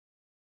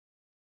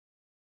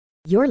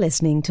You're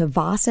listening to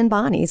Voss and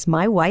Bonnie's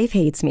My Wife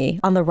Hates Me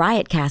on the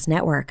Riotcast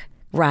Network.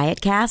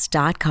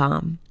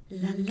 Riotcast.com.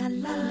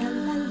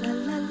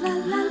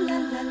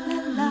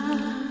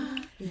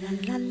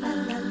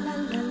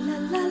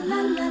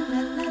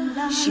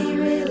 She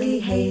really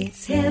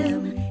hates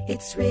him,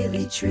 it's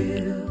really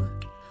true.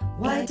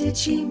 Why did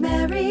she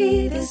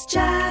marry this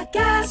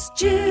jackass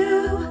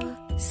Jew?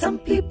 Some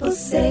people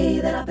say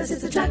that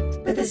opposites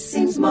attract, but this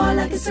seems more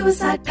like a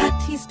suicide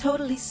pact. He's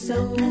totally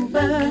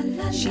sober,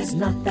 she's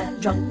not that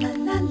drunk.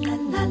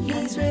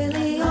 He's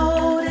really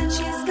old and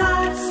she's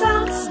got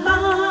some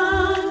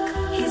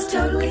spunk. He's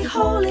totally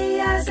holy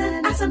as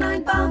an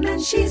asinine bomb,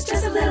 and she's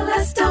just a little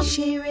less dumb.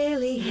 She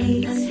really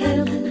hates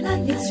him,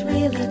 it's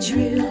really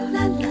true.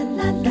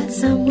 But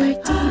somewhere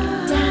deep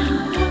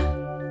down,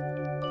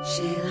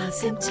 she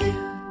loves him too.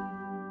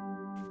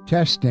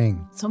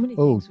 Testing. So many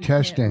things we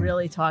testing. can't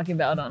really talk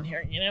about on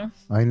here, you know?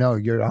 I know,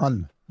 you're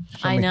on.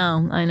 I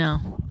know.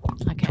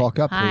 Okay. Talk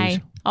up, Hi. please.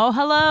 Oh,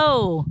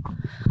 hello.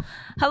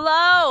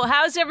 Hello.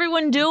 How's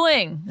everyone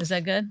doing? Is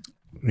that good?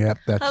 Yep,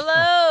 that's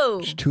Hello.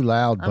 it's too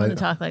loud, I'm going to but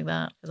talk like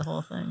that for the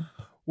whole thing.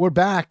 we're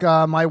back.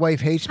 My wife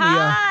hates me.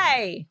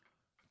 Hi.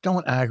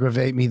 Don't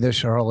aggravate me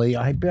this early.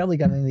 I barely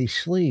got any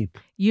sleep.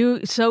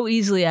 You so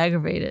easily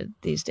aggravated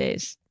these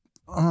days.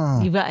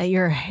 Oh, You've got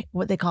your,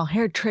 what they call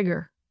hair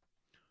trigger.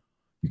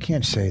 you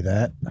can't say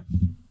that.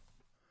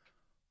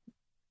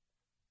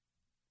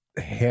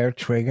 Hair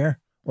trigger?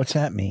 What's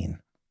that mean?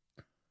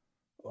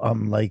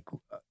 Like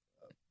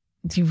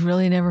You've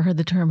really never heard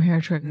the term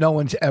hair trigger. no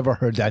one's ever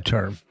heard that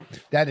term.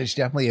 That is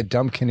definitely a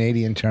dumb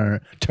Canadian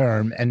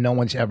term, and no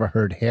one's ever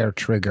heard hair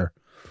trigger.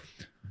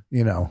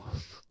 You know.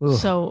 Ugh.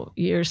 So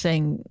you're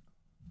saying,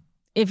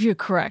 if you're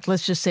correct,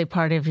 let's just say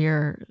part of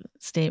your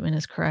statement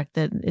is correct,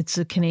 that it's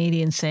a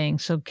Canadian saying.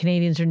 So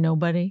Canadians are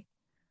nobody.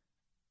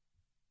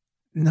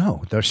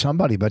 No, there's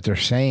somebody, but they're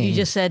saying You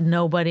just said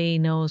nobody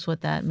knows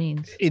what that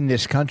means. in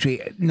this country.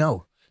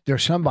 No,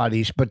 there's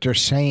somebody's, but their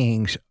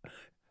sayings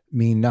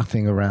mean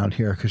nothing around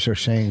here because their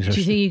sayings are Do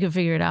you think you could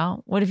figure it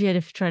out? What if you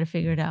had to try to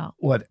figure it out?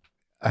 what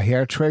a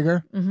hair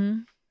trigger. Mm-hmm.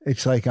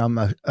 It's like I'm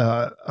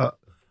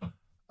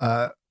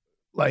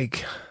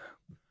like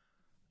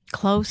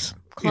Close.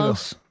 You know,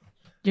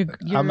 You're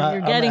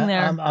getting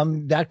there.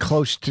 I'm that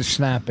close to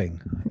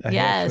snapping. A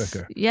hair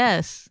trigger.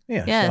 Yes.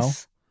 Yeah, Yes.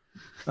 so?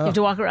 You have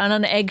to walk around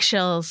on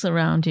eggshells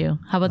around you.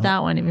 How about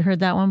that one? Have you heard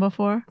that one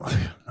before?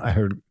 I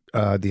heard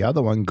the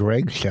other one,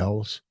 Greg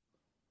shells.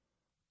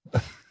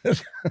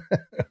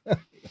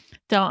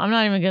 I'm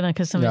not even gonna,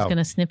 because somebody's No.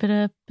 gonna snip it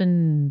up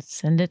and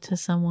send it to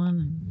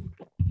someone.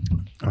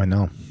 I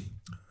know.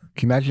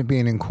 Can you imagine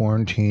being in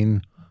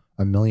quarantine,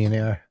 a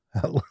millionaire?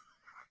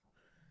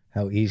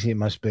 How easy it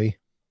must be.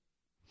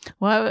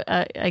 Well,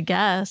 I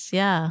guess,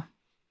 yeah.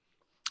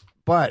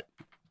 But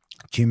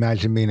can you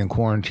imagine being in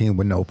quarantine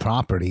with no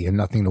property and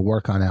nothing to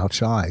work on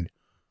outside?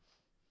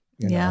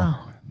 You know? Yeah.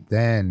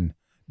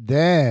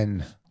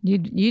 Then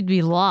You'd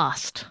be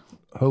lost.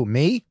 who,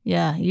 me?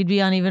 Yeah, you'd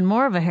be on even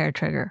more of a hair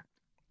trigger.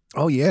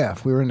 Oh yeah.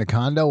 If we were in the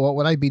condo, what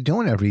would I be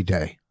doing every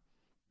day?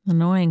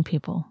 Annoying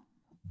people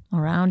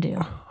around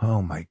you.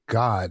 Oh my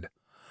God.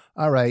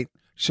 All right.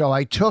 So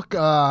I took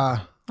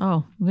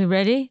Oh, we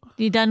ready?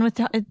 You done with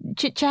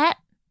chit chat?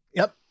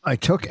 Yep. I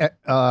took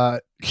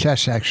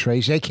chest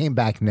x-rays. They came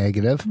back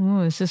negative.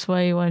 Oh, is this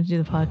why you wanted to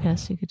do the podcast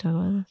so you could talk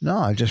about this? No,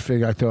 I just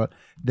figured I thought.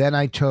 Then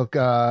I took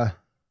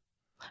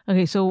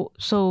Okay, so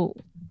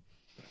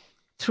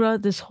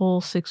throughout this whole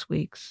 6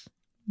 weeks,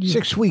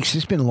 6 weeks.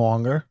 It's been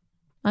longer.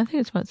 I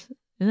think it's about, is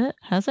it?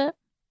 Has it?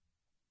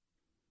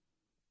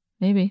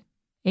 Maybe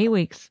 8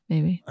 weeks.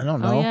 Maybe. I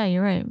don't know. Oh yeah,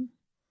 you're right.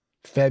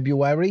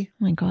 February,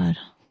 Oh my God.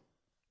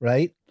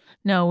 right?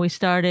 No, we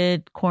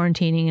started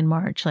quarantining in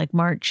March, like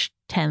March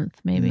 10th,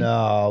 maybe.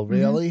 No,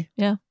 really?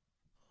 Yeah.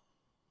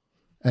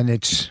 And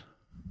it's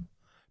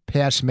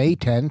past May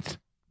 10th.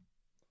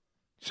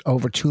 It's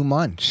over 2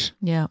 months.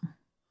 Yeah.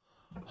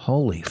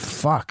 Holy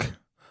fuck.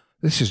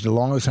 This is the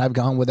longest I've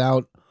gone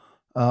without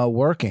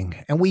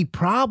working. And we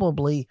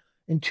probably,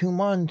 in 2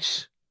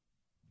 months,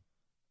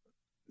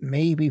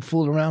 maybe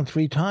fooled around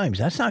 3 times.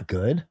 That's not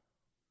good.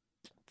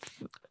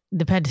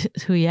 Depends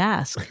who you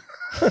ask.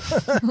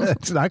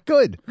 That's not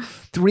good.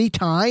 3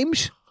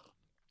 times?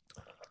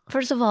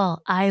 First of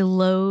all, I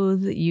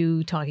loathe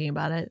you talking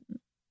about it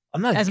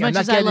I'm not, as I'm much not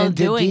as I getting loathe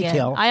into doing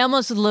detail. it. I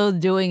almost loathe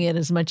doing it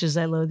as much as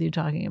I loathe you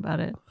talking about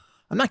it.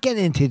 I'm not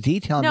getting into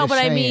detail. I'm No, just but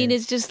I saying. mean,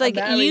 it's just like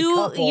married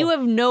couple. you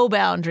have no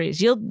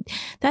boundaries.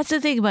 That's the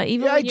thing about it.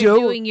 Even Yeah, when I you're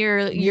do. doing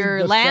your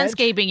The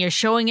landscaping, you're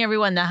showing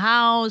everyone the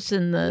house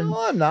and No,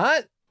 I'm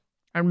not.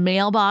 our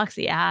mailbox,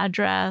 the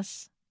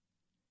address.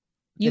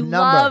 You The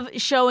number.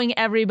 love showing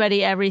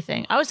everybody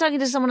everything. I was talking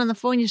to someone on the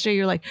phone yesterday.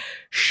 You're like,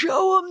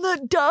 show them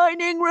the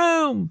dining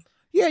room.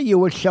 Yeah, you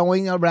were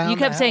showing around. You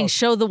kept the saying, house.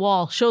 show the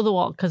wall,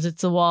 because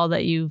it's the wall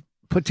that you.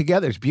 Put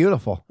together. It's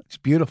beautiful. It's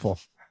beautiful.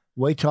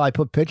 Wait till I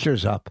put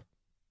pictures up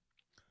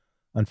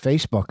on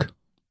Facebook.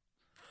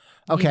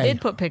 Okay. You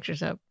did put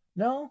pictures up.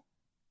 No,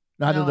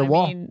 not No, of the I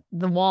wall. mean,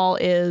 the wall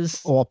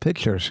is. All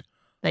pictures.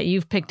 that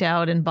you've picked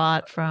out and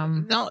bought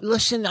from. No,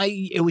 listen,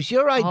 it was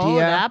your idea. Oh,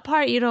 that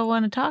part you don't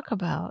want to talk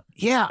about.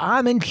 Yeah,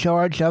 I'm in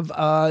charge of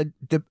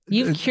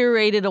You've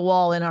curated a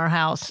wall in our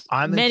house.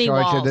 I'm many in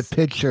charge walls. of the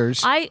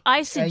pictures.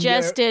 I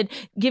suggested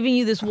giving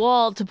you this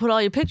wall to put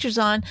all your pictures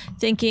on,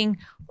 thinking,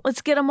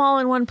 let's get them all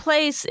in one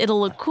place. It'll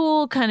look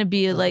cool, kind of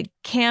be a like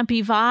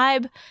campy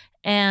vibe.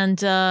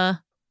 And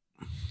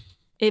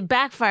it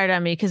backfired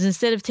on me because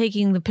instead of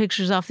taking the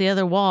pictures off the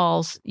other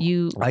walls,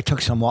 I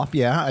took some off.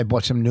 Yeah, I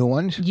bought some new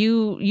ones.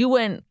 You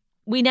went.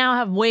 We now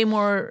have way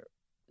more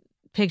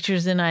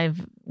pictures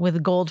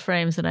with gold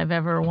frames than I've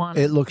ever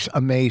wanted. It looks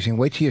amazing.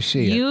 Wait till you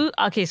see it.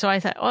 Okay, so I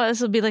thought, oh, this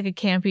will be like a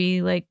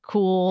campy, like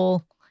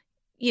cool,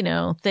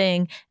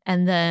 thing.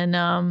 And then,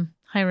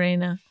 hi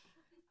Raina.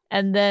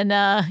 And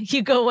then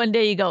you go one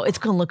day, it's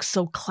going to look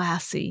so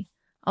classy.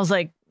 I was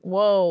like,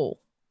 whoa.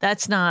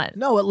 That's not.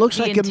 No, it looks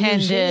like intended. a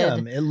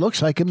museum. It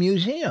looks like a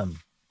museum.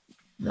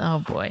 Oh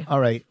boy! All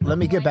right, let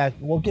me get back.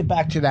 We'll get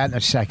back to that in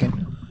a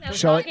second. We're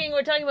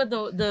talking about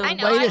the. I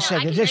know. Wait I a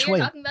second. know, Just you're wait.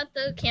 talking about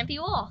the campy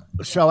wall.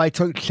 So I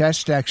took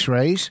chest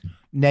X-rays,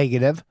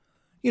 negative.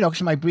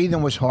 Because my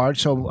breathing was hard,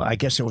 so I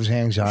guess it was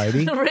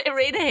anxiety.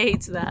 Rita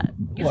hates that.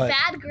 It's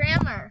bad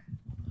grammar.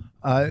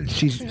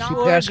 She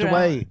passed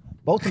away.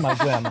 Both of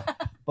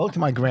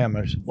my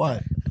grammars.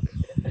 What?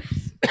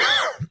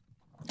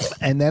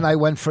 And then I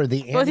went for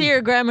the. Both of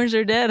your grammars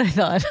are dead, I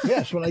thought.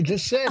 Yes, what I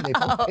just said. They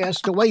both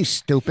passed away,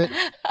 stupid.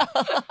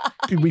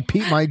 To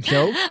repeat my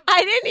joke.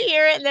 I didn't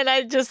hear it, and then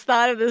I just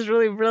thought of this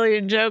really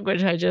brilliant joke,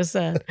 which I just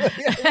said.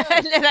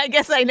 And then I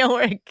guess I know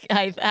I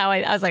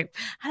was like,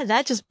 how did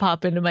that just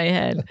pop into my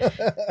head?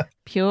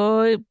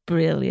 Pure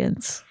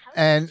brilliance.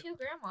 And Two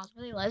grandmas,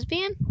 were they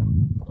lesbian?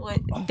 What?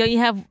 Don't you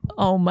have?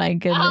 Oh my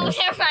goodness!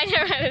 Oh, never mind.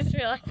 I just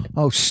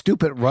realized.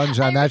 stupid runs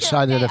on that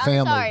side of the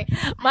family. I'm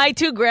sorry. My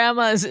two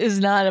grandmas is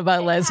not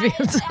about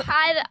lesbians.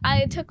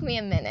 It took me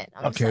a minute.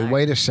 I'm Okay, sorry.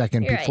 wait a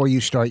second You're before right. you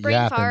start Brain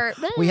yapping. fart.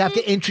 We have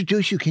to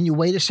introduce you. Can you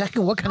wait a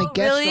second? What kind of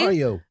guest really? are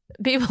you?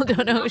 People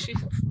don't know who she.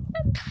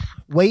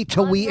 Wait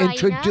till we Right now?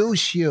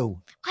 introduce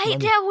you. Wait,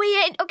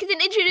 okay,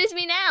 then introduce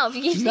me now. If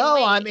you keep saying No,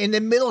 wait. I'm in the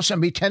middle of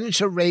some pretend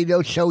it's a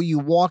radio show. You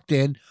walked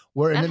in.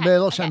 We're in the Okay,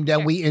 middle of okay, some. Then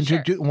sure, we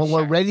introduce. sure, When we're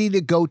sure. ready to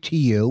go to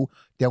you,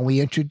 then we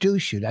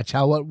introduce you. That's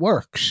how it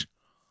works.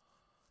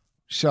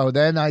 So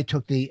then I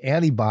took the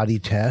antibody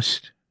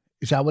test.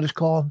 Is that what it's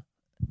called?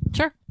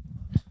 Sure.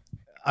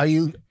 Are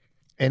you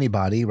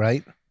anybody,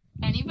 right?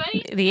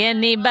 Anybody? The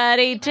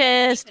anybody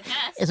test. The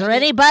test. Is there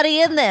anybody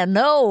in there?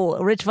 No.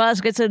 Rich Voss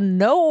gets a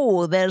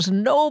no. There's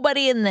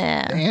nobody in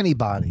there.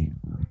 Antibody.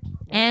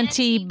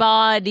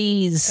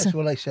 Antibodies. That's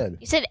what I said.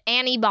 You said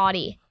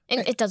antibody.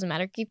 And it doesn't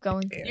matter. Keep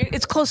going.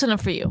 It's close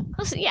enough for you.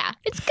 Yeah,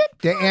 it's good.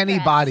 The progress.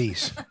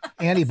 antibodies.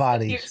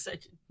 Antibodies.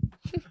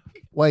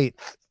 Wait,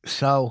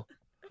 so,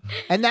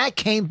 and that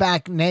came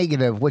back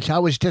negative, which I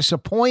was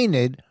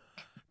disappointed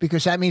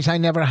because that means I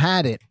never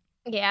had it.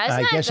 Yeah, it's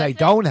I not a guess good I thing.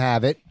 don't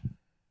have it.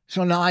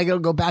 So now I got to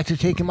go back to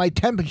taking my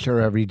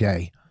temperature every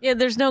day. Yeah,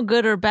 there's no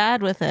good or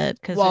bad with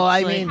it. Cause Well, it's I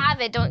like- mean- Have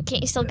it?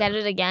 Can't you still get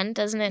it again?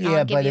 Doesn't it? Yeah,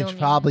 not give but you it's immunity?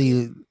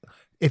 probably,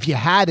 if you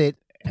had it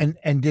and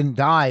didn't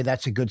die,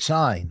 that's a good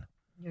sign.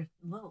 You're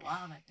a little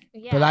loud, I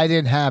think. Yeah. But I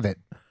didn't have it.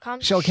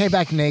 Come- So it came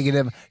back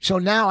negative. So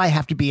now I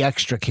have to be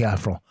extra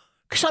careful.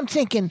 Because I'm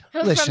thinking,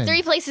 listen, From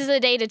 3 places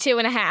a day to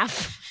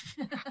 2.5.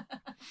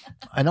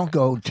 I don't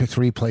go to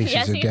 3 places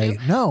Yes, a you day.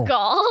 do. No.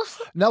 Golf.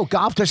 No,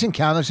 golf doesn't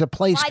count as a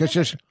place Why because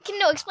doesn't-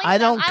 explain. I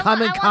to them. don't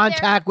come in I want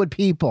contact with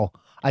people.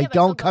 I but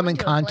still don't come go in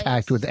to a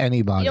contact place. with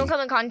anybody. You don't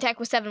come in contact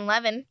with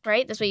 7-Eleven,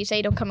 right? That's what you say.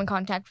 You don't come in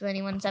contact with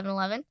anyone in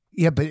 7-Eleven.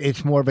 Yeah, but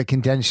it's more of a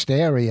condensed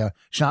area.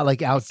 It's not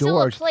like It's still a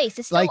outdoors. place.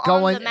 It's still like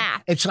going. on the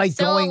map. It's like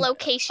still going. a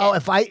location. Oh,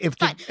 if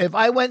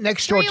I went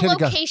next door 3 to the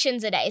guy,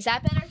 locations a day. Is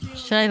that better?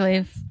 Should I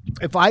leave?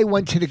 if I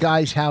went to the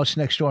guy's house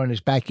next door in his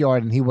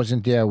backyard and he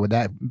wasn't there, would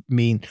that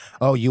mean,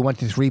 oh, you went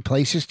to 3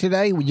 places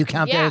today? Would you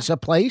count that Yeah, as a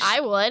place?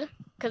 I would,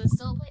 because it's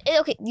still a place.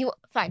 Okay,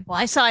 fine. Well,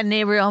 I saw a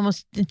neighbor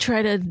almost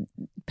try to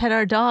pet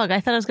our dog. I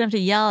thought I was going to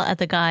have to yell at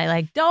the guy,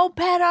 like, don't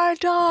pet our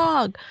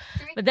dog.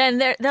 But then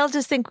they'll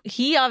just think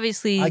he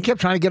obviously, I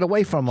kept trying to get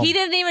away from him. he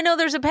didn't even know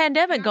there's a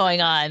pandemic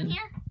going on.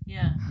 Here?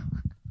 Yeah.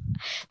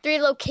 3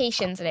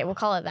 locations a day. We'll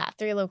call it that.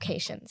 3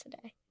 locations a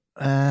day.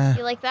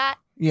 You like that?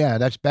 Yeah,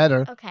 that's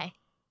better. Okay.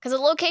 Because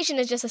a location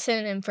is just a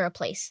synonym for a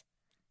place.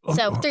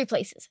 So 3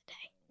 places a day.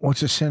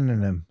 What's a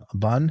synonym? A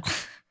bun?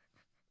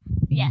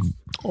 Yes.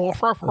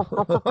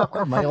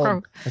 My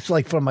old, it's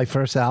like from my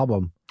first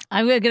album.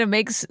 I'm going to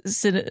make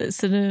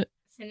Synonym.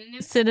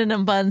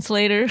 synonym buns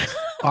later.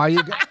 Are you?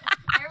 In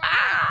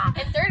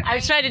third I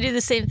was trying to do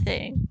the same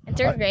thing. In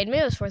 3rd grade, maybe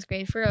it was 4th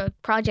grade, for a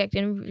project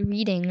in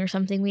reading or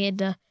something, we had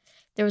to,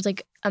 there was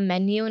like a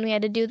menu and we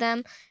had to do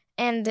them.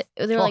 And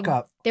they were Fuck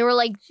up.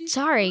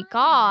 sorry,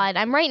 God,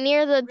 I'm right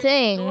near the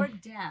thing.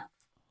 deaf.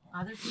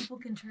 Other people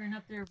can turn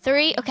up their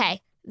 3,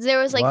 okay. There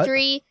was like What?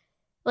 3,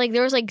 like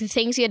there was like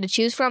things you had to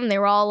choose from. They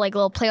were all like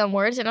little play on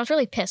words. And I was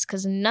really pissed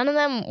because none of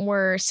them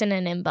were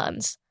synonym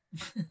buns.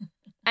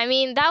 I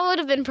mean, that would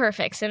have been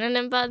perfect.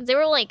 Synonym buns. They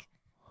were like,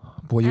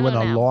 Boy, you I went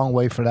don't a know. long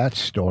way for that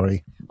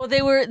story. Well,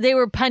 they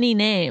were punny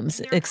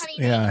names.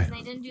 Yeah.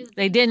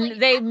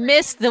 They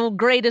missed the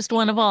greatest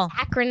one of all.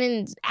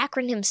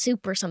 Acronym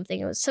soup or something.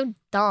 It was so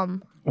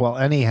dumb. Well,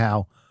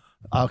 anyhow,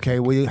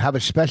 okay, we have a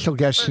special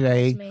guest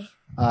today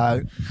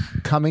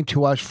coming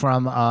to us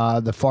from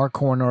the far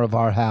corner of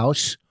our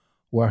house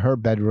where her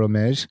bedroom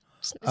is.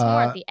 It's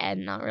more at the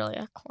end, not really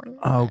a corner.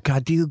 Oh,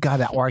 God, do you got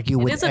to argue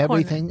with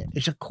everything? Corner.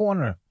 It's a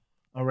corner,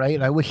 all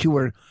right? I wish you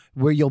were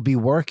where you'll be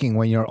working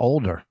when you're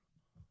older.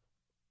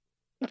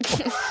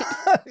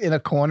 In a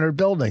corner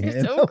building.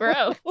 You're so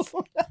gross.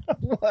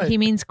 He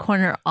means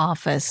corner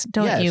office,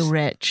 don't you,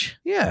 Rich?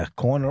 Yeah,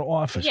 corner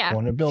office,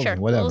 corner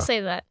building, whatever. We'll say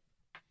that.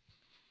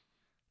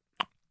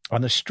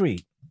 On the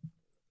street.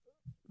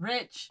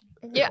 Rich.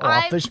 Yeah,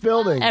 office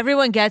building.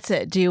 Everyone gets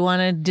it. Do you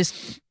want to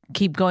just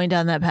keep going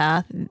down that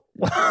path?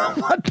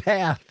 What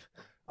path?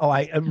 Oh,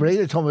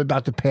 Rita told me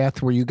about the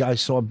path where you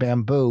guys saw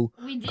bamboo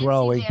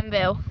growing. See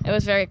bamboo. It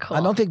was very cool.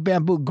 I don't think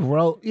bamboo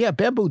grow. Yeah,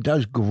 bamboo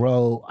does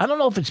grow. I don't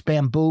know if it's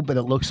bamboo, but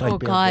it looks like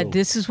bamboo. Oh, God.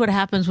 This is what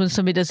happens when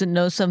somebody doesn't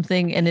know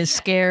something and is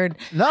scared.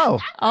 No.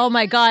 Oh,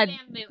 my God.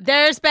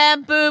 There's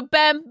bamboo.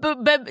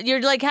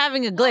 You're like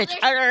having a glitch.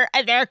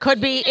 There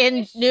could be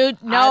in New...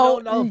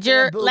 No.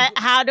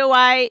 How do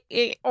I...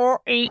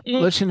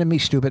 Listen to me,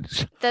 stupid.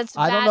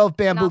 I don't know if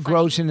bamboo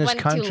grows in this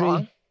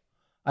country.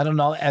 I don't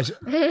know,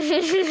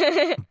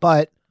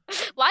 but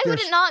why would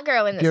it not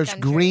grow in this there's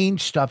country? Green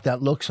stuff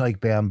that looks like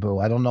bamboo.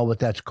 I don't know what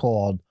that's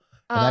called,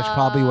 and that's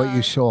probably what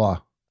you saw.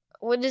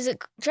 What is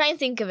it? Try and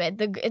think of it.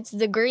 It's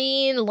the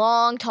green,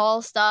 long,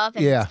 tall stuff.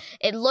 And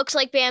it looks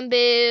like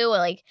bamboo.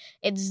 Like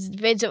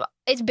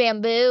it's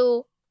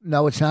bamboo.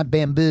 No, it's not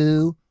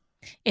bamboo.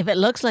 If it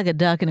looks like a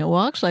duck and it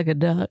walks like a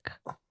duck,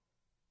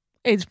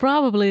 it's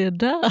probably a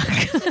duck.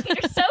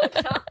 You're so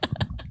dumb.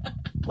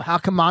 How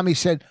come Mommy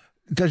said?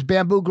 Does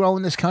bamboo grow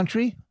in this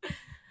country?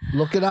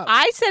 Look it up.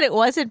 I said it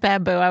wasn't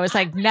bamboo. I was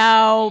like,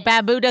 no,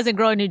 bamboo doesn't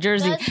grow in New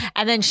Jersey.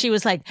 And then she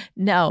was like,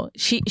 no.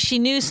 She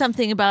knew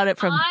something about it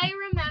from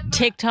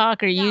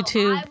TikTok or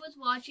YouTube. I was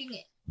watching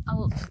it.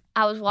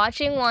 I was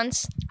watching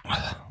once,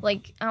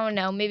 like, I don't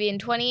know, maybe in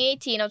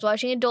 2018, I was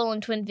watching a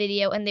Dolan Twin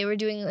video, and they were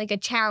doing, like, a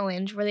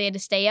challenge where they had to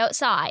stay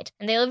outside.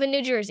 And they live in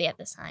New Jersey at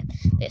this time.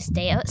 They had to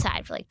stay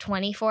outside for, like,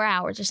 24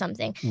 hours or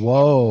something.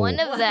 Whoa. And one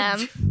of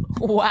them...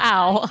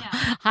 Wow.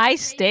 High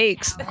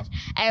stakes.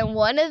 And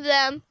one of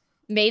them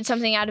made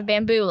something out of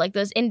bamboo, like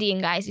those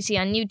Indian guys you see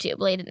on YouTube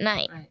late at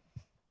night.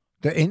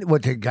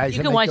 The guys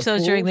you can watch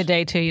those during the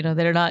day, too. You know,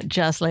 they're not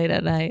just late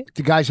at night.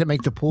 The guys that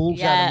make the pools?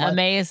 Yeah,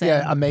 amazing.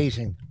 Yeah,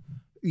 amazing.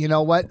 You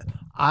know what?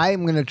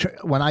 I'm going to,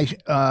 when I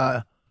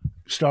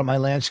start my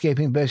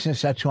landscaping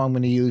business, that's who I'm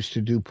going to use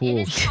to do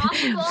pools.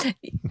 It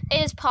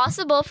is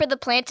possible for the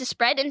plant to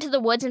spread into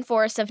the woods and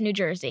forests of New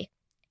Jersey.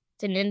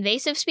 It's an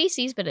invasive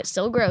species, but it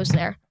still grows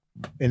there.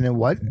 And then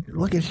what?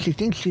 Look, she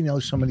thinks she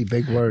knows so many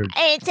big words.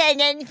 It's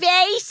an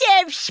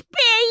invasive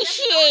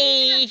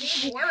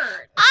species.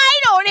 I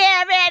don't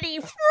have any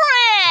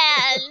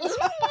friends.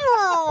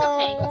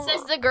 Okay,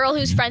 says the girl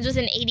who's friends with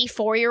an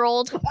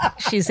 84-year-old.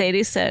 She's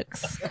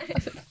 86.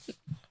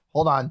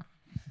 Hold on.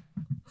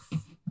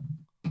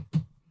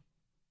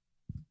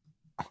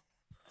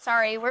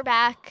 Sorry, we're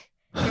back.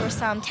 There were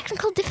some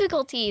technical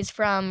difficulties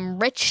from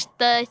Rich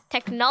the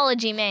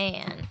Technology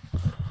Man.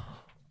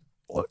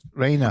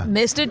 Raina.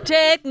 Mr.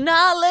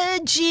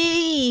 Technology.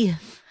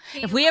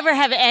 If we ever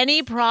have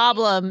any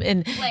problem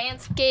in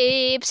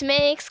landscapes,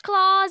 makes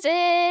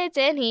closets,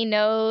 and he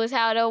knows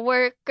how to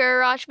work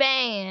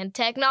GarageBand.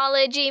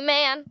 Technology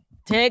Man.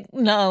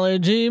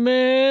 Technology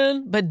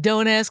Man. But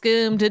don't ask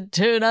him to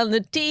turn on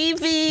the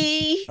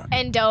TV.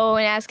 And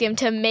don't ask him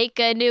to make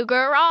a new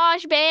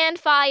GarageBand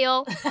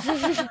file.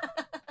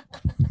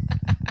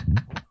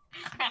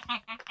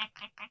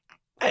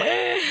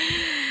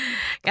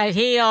 Cause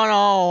he don't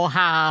know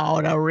how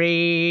to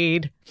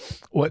read.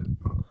 What?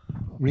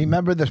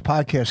 Remember this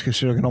podcast because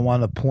they're going to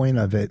want a point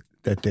of it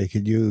that they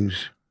could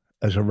use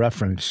as a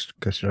reference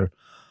because they're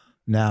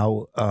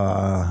now.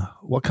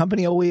 What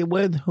company are we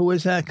with? Who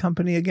is that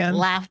company again?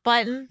 Laugh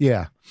Button.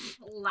 Yeah,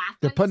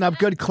 they're putting up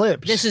good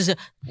clips. This is a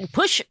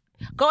push.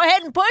 Go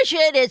ahead and push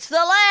it. It's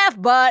the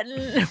laugh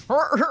button.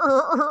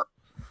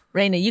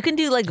 Raina, you can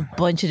do like a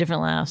bunch of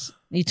different laughs.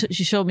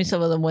 She showed me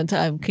some of them one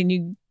time. Can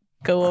you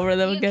go over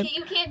them again?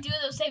 You can't do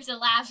those types of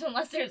laughs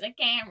unless there's a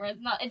camera.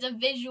 It's a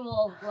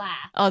visual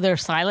laugh. Oh, they're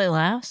silent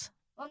laughs?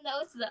 Well,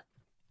 no, it's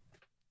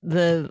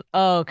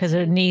because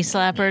they're knee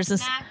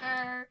slappers.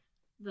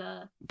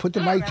 Put the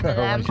mic to her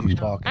when she's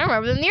talking. I don't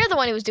remember them. You're the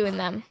one who was doing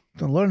them.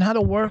 To learn how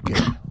to work it.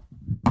 God,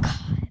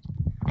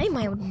 I need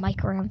my own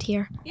mic around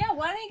here. Yeah,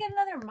 why don't you get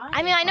another mic?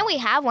 I mean, I know we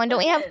have one. Don't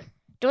we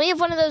have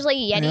one of those like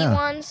Yeti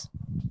ones?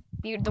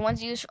 The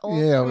ones you use for old.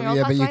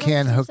 Yeah, but you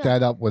can't hook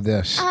that up with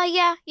this.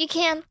 Yeah, you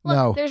can. Look,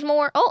 no, there's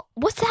more. Oh,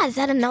 what's that? Is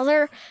that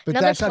another? But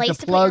another that's place not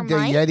the plug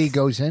that Yeti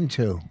goes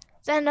into.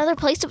 Is that another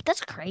place to? That's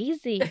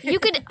crazy. You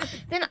could.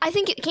 Then I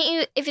think can't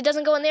you? If it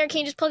doesn't go in there, can't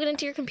you just plug it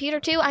into your computer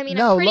too? I mean,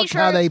 no. I'm pretty Look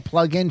sure how they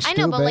plug in. I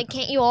know, but like,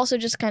 can't you also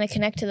just kind of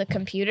connect to the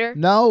computer?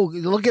 No,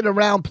 look at the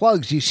round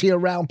plugs. You see a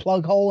round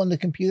plug hole in the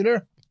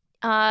computer?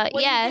 Well, you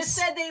yes. just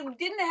said they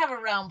didn't have a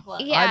round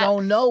plug. Yeah. I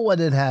don't know what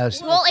it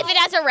has. Well, if it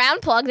has a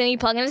round plug, then you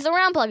plug it into the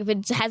round plug. If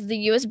it has the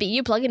USB,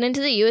 you plug it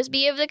into the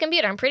USB of the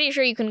computer. I'm pretty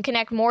sure you can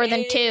connect more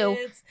than two.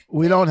 It's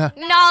We don't have.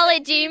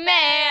 Technology,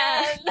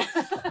 man.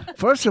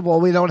 First of all,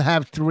 we don't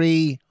have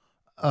three.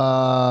 3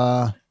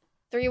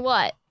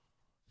 what?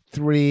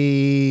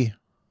 Three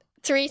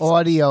 3.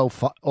 audio.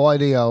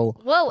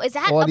 Whoa, is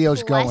that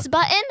audio's a plus going.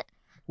 button?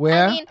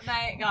 Where? I mean,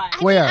 My God.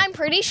 Where? I'm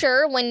pretty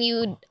sure when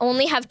you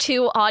only have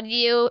 2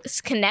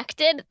 audios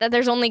connected, that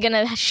there's only going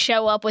to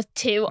show up with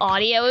 2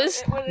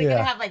 audios. What are they Yeah.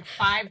 gonna have like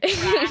 5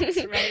 tracks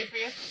ready for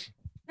you?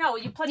 No,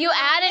 you plug. You it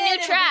add a in new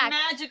and track.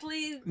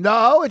 Magically.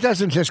 No, it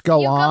doesn't just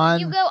go on.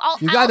 You go. I'll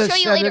gotta show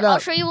you set it later. I'll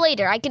up. show you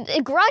later.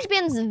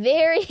 GarageBand's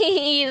very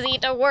easy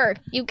to work.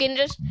 You can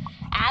just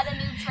add a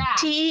new track.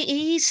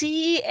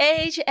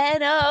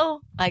 TECHNO.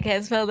 I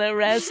can't spell the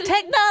rest.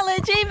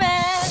 Technology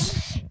man.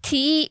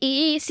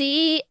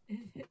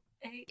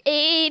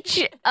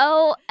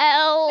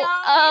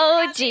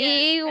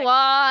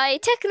 TECHOLOGY.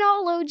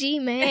 Technology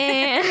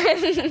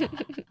man.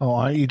 Oh,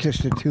 aren't you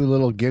just the 2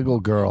 little giggle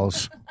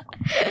girls?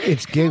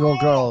 It's giggle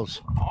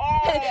girls.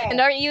 And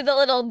aren't you the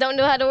little don't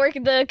know how to work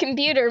the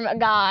computer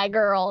guy,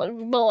 girl,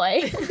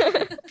 boy?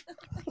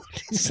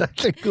 He's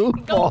such a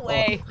goofball. Go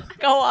away.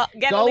 Go up.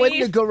 Go in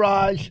the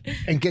garage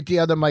and get the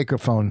other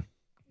microphone.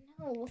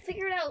 No, we'll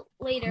figure it out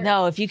later.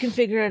 No, if you can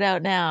figure it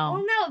out now.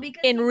 Oh no,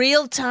 because In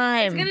real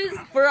time.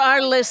 For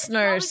our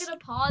listeners. He's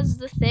probably gonna pause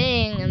the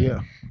thing. And Yeah.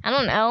 I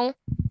don't know.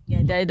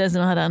 Yeah, Daddy doesn't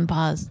know how to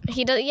unpause.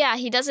 He does. Yeah,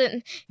 he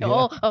doesn't.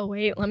 Yeah. Oh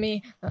wait, let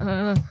me.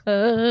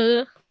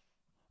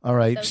 All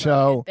right. That was a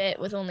So good bit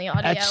with only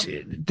audio. that's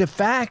the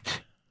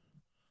fact.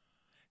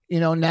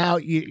 Now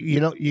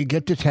you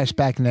get the test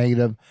back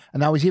negative,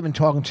 and I was even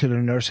talking to the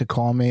nurse that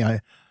called me.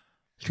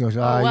 She goes,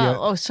 Oh, wow. yeah.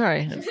 Oh,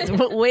 sorry.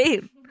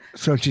 Wait.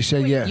 So she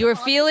said, yeah. You were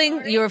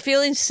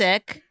feeling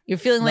sick. You're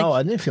feeling like No,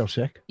 I didn't feel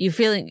sick. you're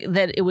feeling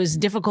that it was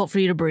difficult for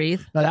you to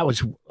breathe. No, that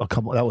was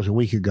a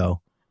week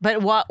ago.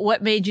 But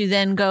what made you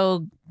then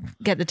go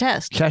get the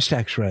test? Chest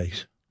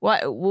X-rays.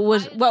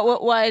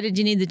 Why did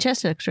you need the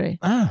chest X-ray?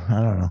 I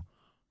don't know.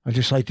 I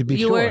just like to be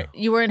sure.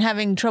 You weren't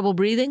having trouble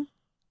breathing?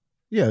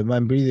 Yeah, my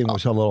breathing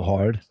was a little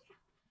hard.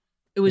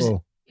 It was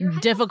Well,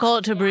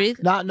 difficult to breathe?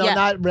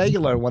 not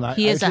regular when I.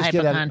 He I is would a just get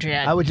out-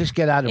 hypochondriac. I would just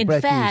get out of In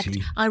breath fact,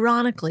 easy.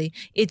 ironically,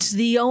 it's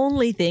the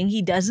only thing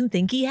he doesn't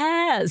think he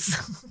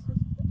has.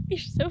 You're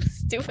so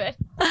stupid.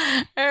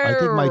 I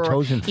think my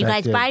toe's infected. You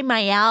guys buy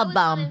my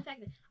album.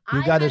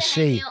 You got to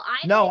see.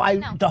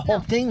 The whole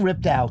thing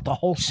ripped out. The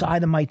whole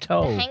side of my The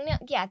toe. hangnail.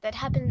 Yeah, that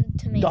happened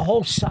to me. The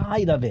whole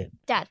side of it.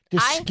 Dad, The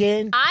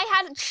skin.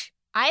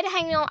 I had a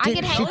hangnail. I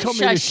could She hang. told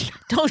me to Shush!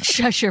 Don't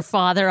shush your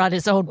father on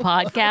his own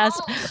podcast.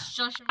 Oh,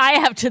 shush him. I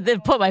have to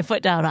then put my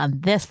foot down on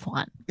this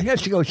one. Yeah,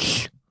 she goes,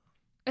 shh.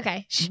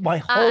 Okay. My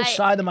whole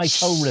side of my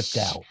toe ripped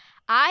out.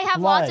 I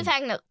have lots of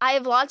Blood. hangnails. I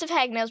have lots of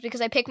hangnails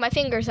because I pick my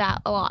fingers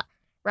out a lot.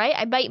 Right?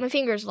 I bite my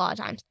fingers a lot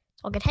of times.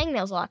 So I'll get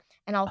hangnails a lot,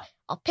 and I'll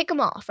pick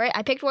them off. Right?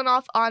 I picked one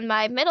off on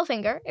my middle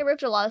finger. It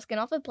ripped a lot of skin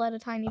off. It bled a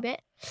tiny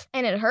bit,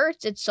 and it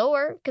hurts. It's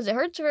sore because it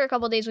hurts for a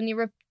couple of days when you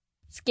rip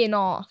skin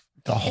off.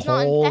 The It's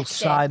not whole infected.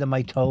 side of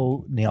my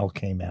toenail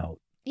came out.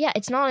 Yeah,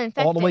 it's not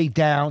infected. All the way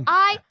down.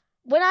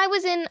 When I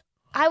was in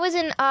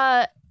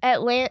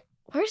Atlanta.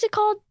 Where's it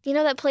called? You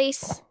know that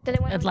place that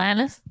I went? with?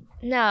 Atlantis?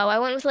 No, I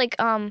went with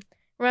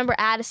remember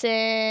Addison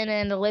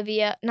and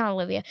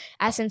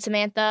Addison,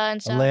 Samantha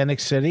and stuff.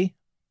 Atlantic City.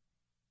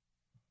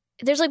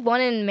 There's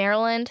one in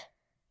Maryland,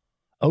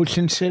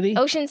 Ocean City.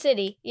 Ocean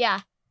City.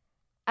 Yeah,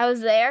 I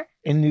was there.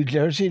 In New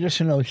Jersey, there's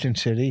an Ocean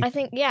City. I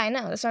think. Yeah, I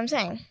know. That's what I'm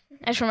saying.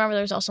 I just remember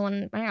there was also one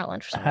in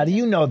Maryland. For some How do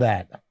you know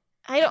that?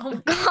 I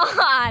don't. God,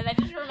 I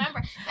just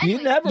remember. You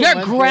Anyway, never You're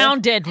went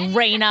grounded,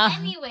 Raina.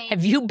 Anyway,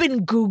 Have you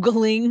been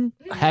Googling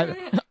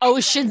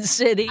Ocean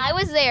City? I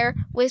was there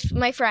with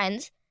my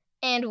friends,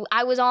 and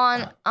I was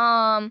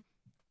on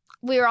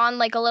we were on a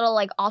little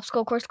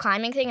obstacle course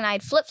climbing thing, and I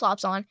had flip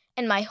flops on,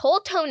 and my whole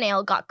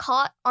toenail got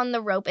caught on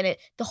the rope, and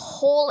the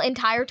whole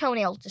entire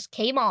toenail just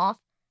came off,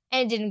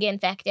 and it didn't get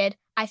infected.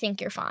 I think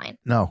you're fine.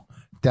 No,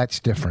 that's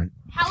different.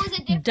 How is it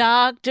different?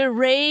 Dr.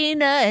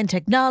 Raina and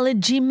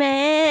Technology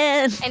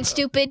Man. And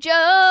stupid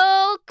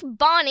joke,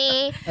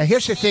 Bonnie. And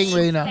here's the thing,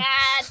 Rena.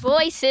 Bad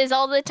voices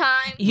all the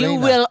time.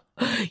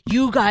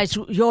 You guys,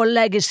 your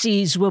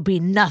legacies will be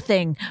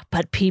nothing,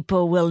 but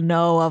people will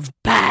know of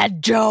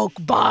Bad Joke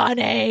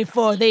Bonnie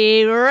for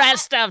the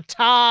rest of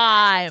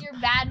time. Your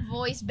bad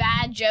voice,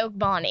 bad joke,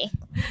 Bonnie.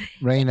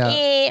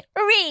 Rena,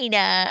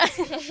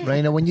 Raina.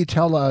 Rena, when you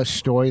tell a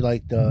story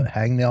like the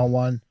hangnail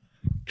one,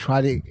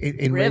 try to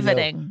in radio,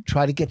 Riveting.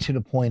 try to get to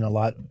the point a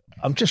lot.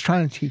 I'm just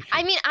trying to teach you.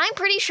 I mean, I'm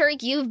pretty sure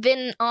you've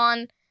been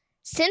on,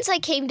 since I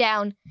came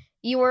down,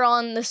 you were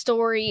on the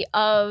story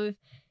of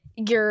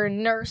your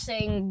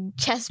nursing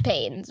chest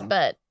pains,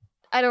 but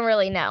I don't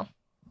really know.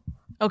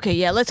 Okay,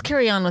 yeah, let's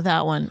carry on with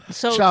that one.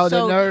 So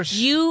the nurse-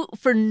 you,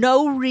 for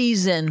no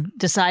reason,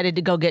 decided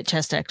to go get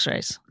chest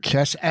x-rays.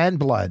 Chest and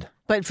blood.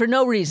 But for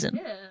no reason.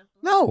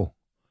 No.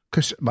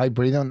 Because my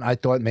breathing, I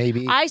thought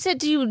maybe. I said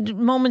to you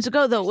moments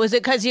ago, though, was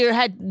it because you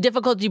had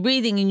difficulty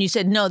breathing? And you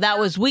said, no, that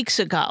was weeks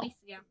ago.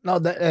 No,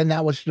 and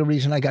that was the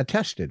reason I got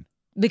tested.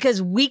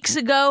 Because weeks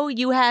ago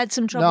you had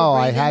some trouble No,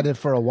 breathing? I had it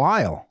for a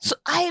while. So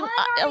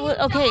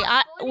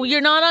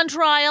you're not on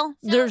trial.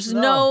 There's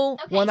no.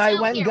 When I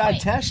went and got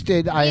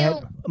tested,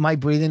 my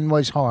breathing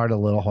was hard, a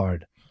little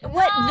hard.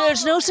 What?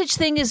 There's no such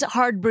thing as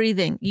hard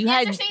breathing. You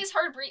had. They're saying it's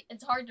hard.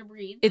 It's hard to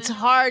breathe. It's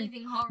hard.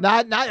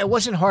 Not. It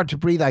wasn't hard to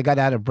breathe. I got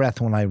out of breath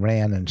when I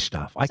ran and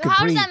stuff. I So could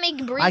how breathe. does that make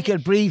breathing? I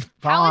could breathe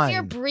fine. How is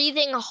your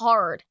breathing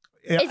hard?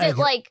 Is it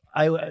like?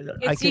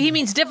 He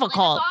means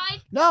difficult.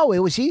 No, it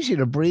was easy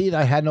to breathe.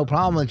 I had no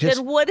problem. Just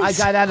Then what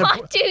is? I got out of.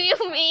 What do you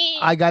mean?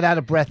 I got out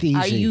of breath easy.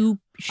 Are you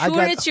I sure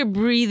got- it's your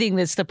breathing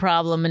that's the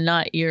problem and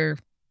not your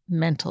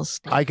mental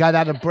state? I got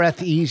out of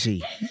breath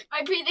easy.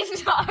 My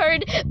breathing's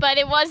hard, but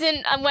it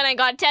wasn't when I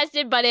got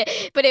tested. But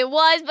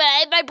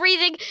my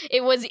breathing,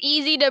 it was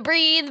easy to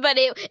breathe, but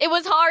it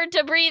was hard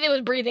to breathe. It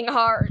was breathing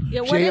hard. Yeah,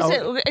 what See, is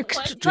oh, it?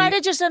 Try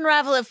to just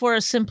unravel it for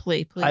us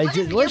simply, please. I What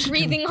does did your listen.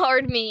 breathing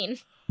hard mean?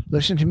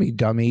 Listen to me,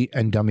 dummy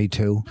and dummy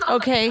too.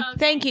 Okay,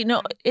 thank you.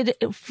 No,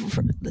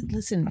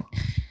 listen,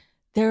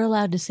 they're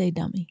allowed to say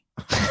dummy.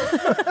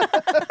 I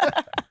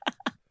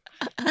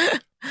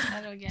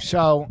don't get it.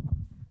 So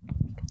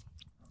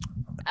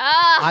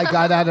I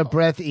got out of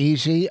breath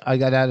easy. I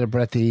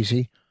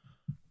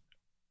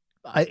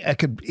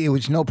could. It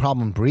was no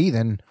problem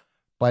breathing,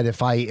 but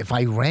if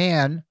I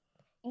ran,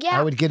 Yeah.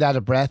 I would get out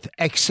of breath.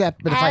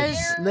 Except, but if As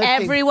I lifted,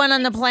 everyone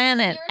on the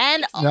planet,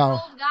 and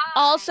No.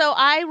 also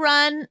I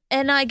run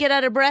and I get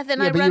out of breath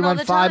and yeah, I but run you all run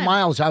the 5 time.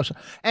 miles out.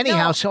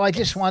 Anyhow, No. so I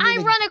just wanted. I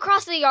to, run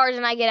across the yard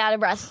and I get out of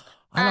breath.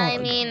 I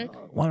mean,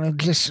 want to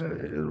just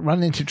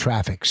run into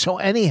traffic. So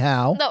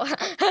anyhow, no.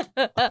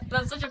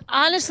 That's such a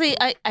Honestly,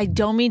 I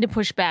don't mean to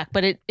push back,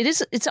 but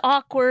it's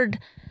awkward.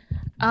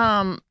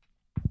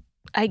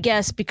 I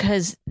guess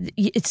because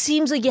it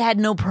seems like you had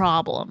no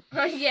problem.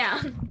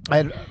 yeah.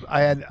 I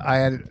had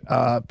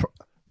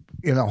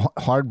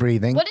hard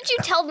breathing. What did you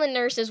tell the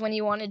nurses when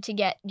you wanted to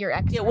get your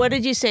X? Yeah, what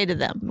did you say to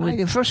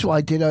them? First of all,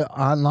 I did an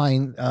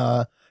online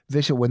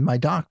visit with my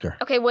doctor.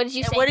 Okay, what did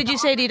you say? What did you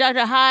say to your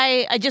doctor?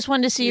 Hi, I just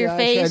wanted to see your Yeah, I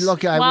face said,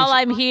 "Look, I while was-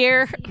 I'm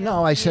here.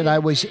 No, I said I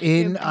was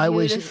in.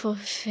 Beautiful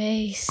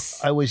face.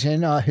 I was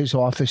in his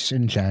office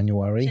in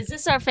January. Is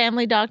this our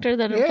family doctor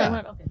that I'm Yeah. talking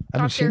about? Okay. I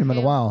haven't seen him in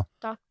a who? while.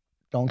 Doc-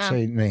 Don't Oh.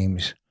 say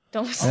names.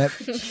 Don't.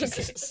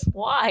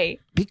 Why?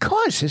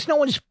 Because it's no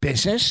one's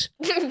business.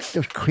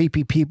 Those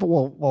creepy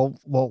people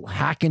will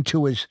hack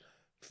into his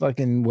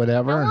fucking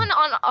whatever. No one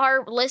on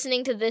our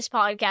listening to this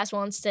podcast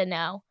wants to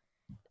know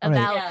Right.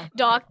 about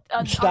Yeah.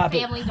 our Stop it.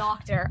 family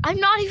doctor. I'm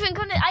not even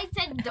gonna. I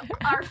said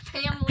our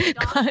family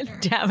doctor. God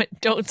damn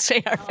it. Don't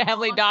say our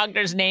family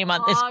doctor's name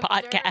on this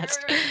podcast.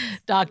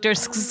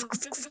 Doctors.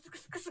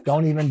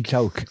 Don't even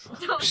joke.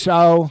 Don't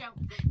So-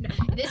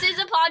 joke. This is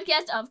a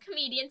podcast of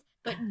comedians,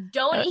 but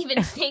don't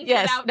even think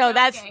Yes. about No,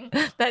 joking.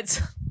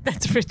 that's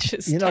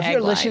Rich's You know, if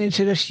you're tagline. listening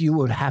to this, you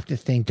would have to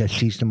think that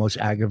she's the most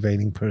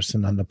aggravating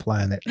person on the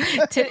planet.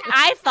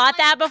 I thought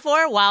that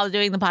before while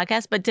doing the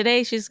podcast, but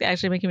today she's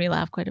actually making me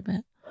laugh quite a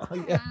bit.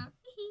 Oh, yeah.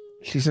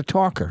 She's a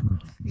talker.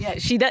 Yeah,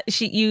 she does.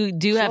 You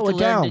do have Slow to it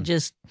learn to down.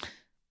 just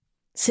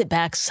sit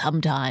back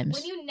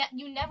sometimes. When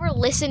you never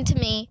listen to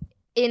me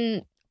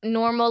in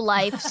normal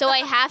life, so I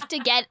have to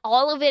get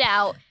all of it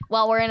out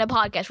while we're in a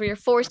podcast where you're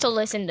forced to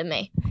listen to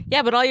me.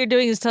 Yeah, but all you're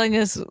doing is telling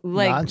us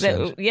like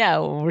Nonsense. that. Yeah,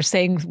 we're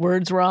saying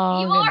words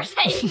wrong. You are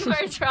saying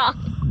words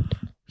wrong.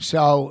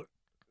 So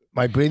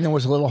my breathing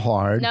was a little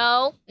hard.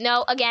 No,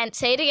 again,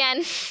 say it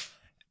again.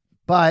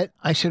 But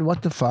I said,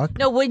 what the fuck?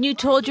 No, when you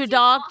told your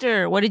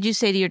doctor, what did you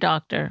say to your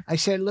doctor? I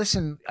said,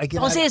 listen, I get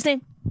Don't out- say his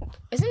name.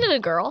 Isn't it a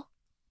girl?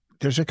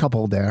 there's a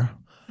couple there.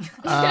 In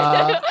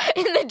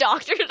the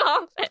doctor's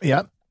office.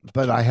 Yep.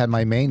 But I had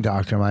my main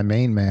doctor, my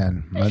main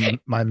man,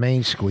 my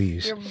main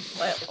squeeze. You're,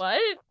 what?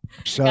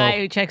 So, Guy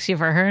who checks you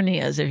for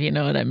hernias, if you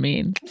know what I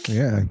mean.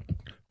 yeah,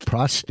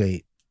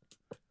 prostate.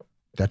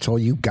 That's all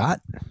you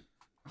got?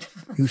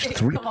 Use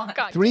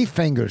three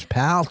fingers,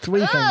 pal.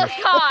 Three Oh, fingers.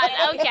 God.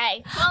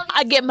 Okay. Well,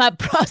 I get my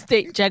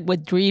prostate checked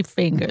with 3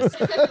 fingers,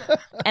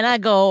 and I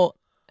go,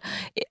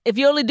 if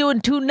you're only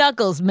doing 2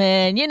 knuckles,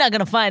 man, you're not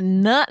gonna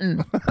find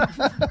nothing.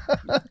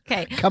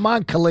 Okay, Come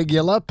on,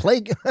 Caligula.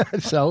 Play.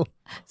 So,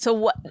 so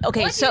what?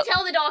 Okay, what so did you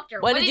tell the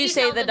doctor? what did you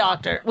say tell to the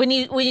doctor when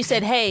you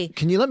said, "Hey"?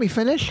 can you let me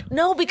finish?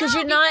 No, because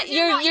you're not. because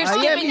you're not- You're I am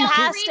skipping because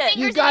past three it.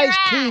 fingers-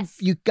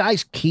 in your You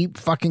guys keep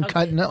fucking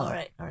cutting up. All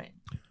right.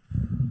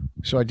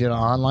 So I did an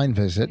online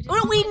visit.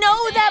 Well, we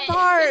know that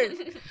part.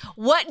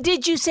 What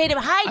did you say to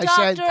him? Hi, I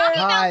doctor. said,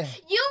 hi.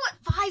 You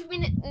 5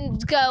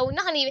 minutes ago,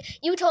 not even.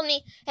 You told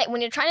me, hey,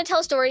 when you're trying to tell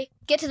a story,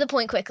 get to the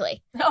point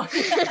quickly. Do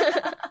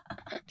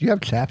you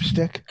have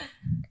chapstick?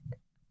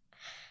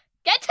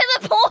 Get to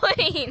the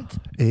point.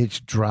 It's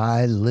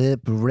dry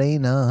lip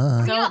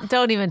Raina.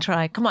 Don't even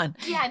try. Come on.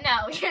 Yeah,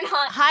 no, you're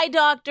not. Hi,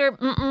 doctor.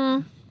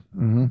 Mm-mm.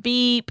 Mm-hmm.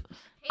 Beep.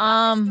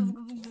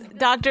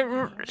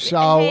 Doctor.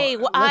 So, hey,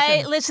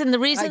 listen, listen. The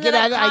reason I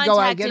that I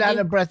contacted get out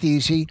you. of breath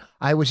easy.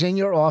 I was in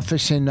your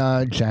office in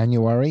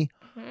January.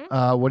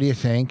 What do you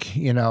think?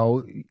 You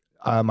know,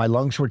 my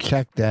lungs were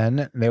checked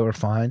then; they were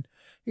fine.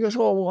 He goes,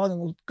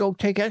 "Well, go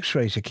take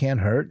X-rays. It can't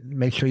hurt.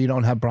 Make sure you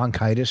don't have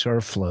bronchitis or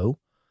a flu,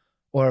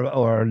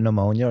 or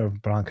pneumonia or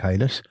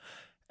bronchitis,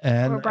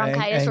 and or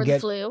bronchitis or the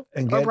flu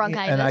or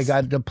bronchitis. And I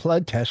got the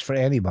blood test for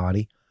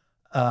antibody.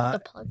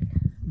 The plug.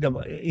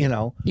 You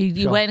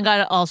so- went and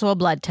got also a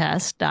blood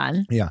test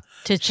done. Yeah.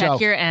 To check So-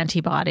 your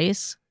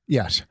antibodies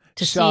Yes.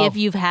 to see if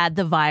you've had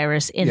the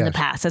virus in the Yes.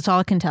 past. That's all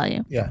I can tell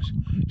you. Yes.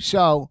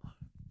 So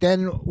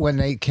then when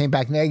they came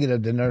back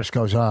negative, the nurse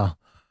goes,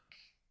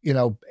 you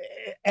know,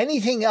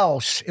 anything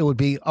else, it would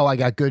be, I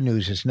got good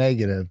news. It's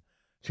negative.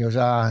 She goes,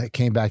 it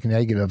came back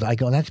negative. I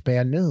go, that's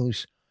bad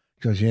news.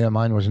 She goes, yeah,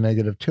 mine was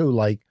negative too.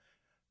 Like,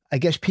 I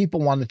guess people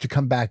wanted to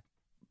come back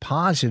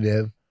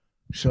positive.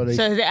 So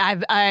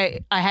I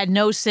had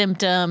no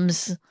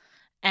symptoms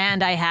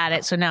and I had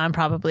it. So now I'm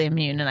probably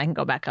immune and I can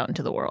go back out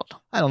into the world.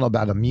 I don't know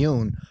about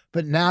immune,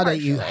 but now that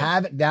you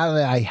have it, now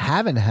that I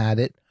haven't had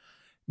it,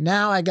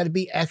 now I got to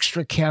be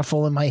extra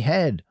careful in my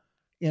head.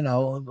 You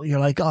know, you're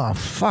like, oh,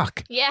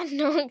 fuck. Yeah,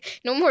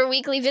 no more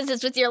weekly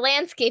visits with your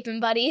landscaping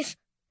buddies.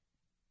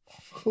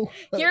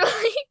 You're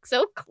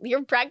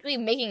you're practically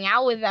making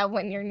out with them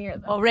when you're near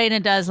them. Well,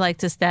 Raina does like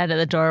to stand at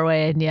the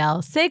doorway and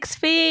yell 6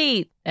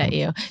 feet at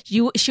you.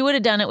 She would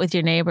have done it with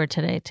your neighbor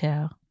today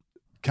too.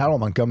 Carol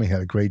Montgomery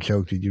had a great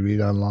joke. Did you read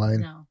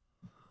online? No.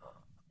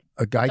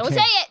 A guy Don't say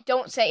it.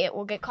 Don't say it.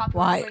 We'll get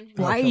copyright. infringement.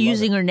 Why are you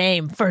using her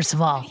name, first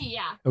of all?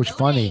 Yeah. It was No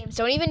funny. names.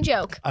 Don't even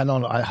joke. I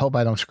don't know. I hope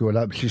I don't screw it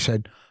up. She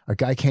said, a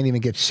guy can't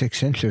even get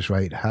 6 inches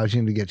right. How's he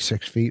going to get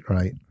 6 feet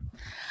right?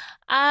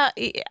 I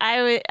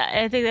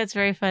think that's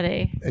very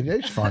funny. It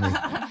is funny.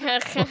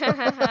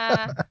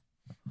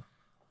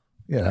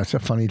 Yeah, that's a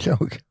funny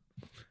joke.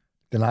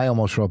 Then I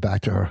almost wrote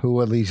back to her, who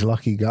are these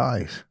lucky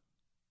guys?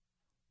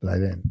 But I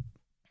didn't.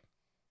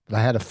 But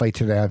I had a fight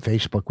today on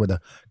Facebook with a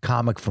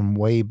comic from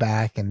way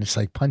back, and it's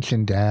like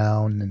punching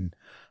down. And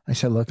I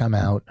said, look, I'm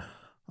out.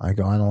 I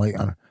go, I don't like,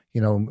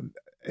 you know,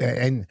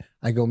 and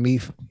I go, me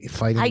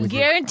fighting I with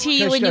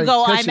guarantee you, when Krista- you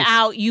go, I'm Krista-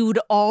 out, you'd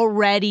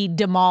already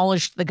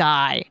demolished the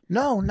guy.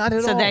 No, not at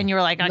all. So then you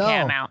were like, okay,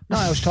 I'm out. No,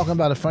 I was talking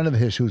about a friend of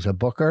his who's a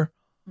booker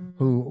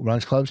who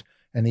runs clubs,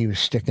 and he was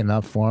sticking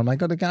up for him. I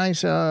go, the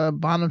guy's a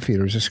bottom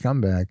feeder, he's a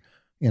scumbag,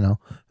 you know.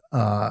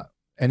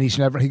 And he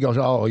goes,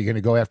 oh, you're going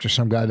to go after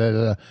some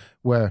guy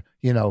where,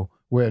 you know,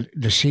 where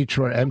the seats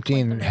were empty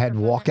and had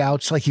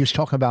walkouts, like he was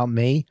talking about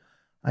me.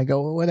 I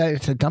go, well,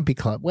 it's a dumpy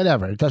club,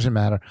 whatever, it doesn't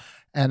matter.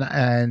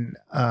 And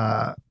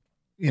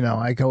you know,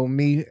 I go,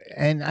 me,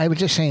 and I was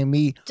just saying,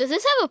 me. Does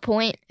this have a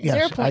point? Is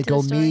there a Yes, point I to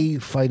go, the story? me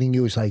fighting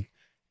you is like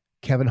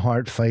Kevin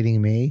Hart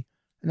fighting me.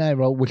 And I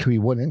wrote, which we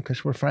wouldn't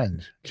because we're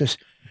friends. And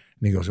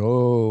he goes,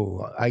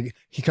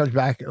 he comes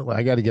back,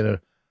 I got to get a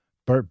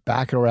Burt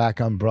Bacharach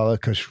umbrella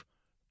because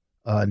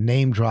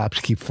name drops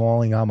keep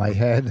falling on my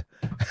head.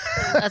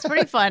 That's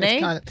pretty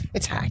funny.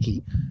 It's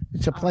hacky.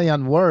 It's a play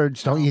on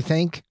words, don't you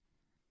think?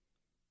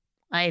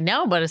 I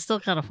know, but it's still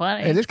kind of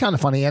funny. It is kind of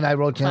funny. And I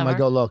wrote to him, I Clever.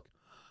 go, look,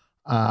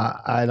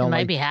 I It don't might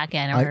like, be hacky.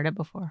 I never heard it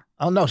before.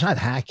 oh, no, it's not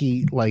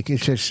hacky. Like,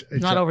 it's just,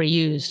 it's Not a,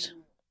 overused.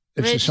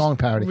 it's a Rich, song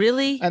parody.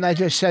 Really? And I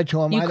just said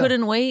to him, You I don't-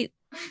 couldn't wait?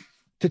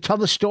 to tell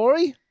the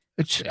story?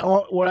 It's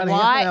we're at a half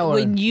an Why? hour.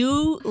 When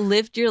you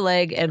lift your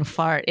leg and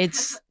fart,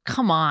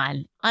 come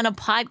on. On a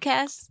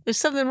podcast, there's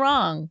something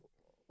wrong.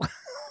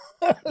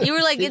 You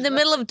were like in the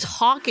middle of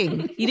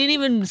talking. You didn't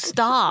even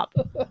stop.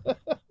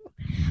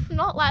 I'm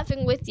not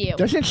laughing with you.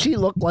 Doesn't she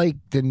look like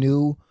the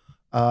new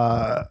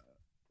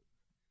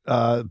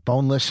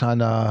Boneless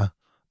on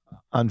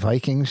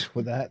Vikings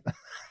with that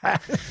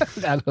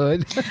that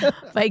hood?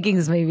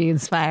 Vikings may be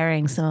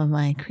inspiring some of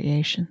my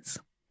creations.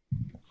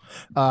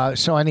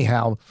 So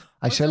anyhow,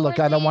 I What's said, the look,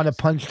 word I don't they want to use?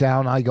 punch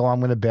down. I go, I'm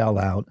going to bail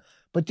out.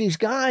 But these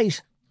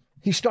guys,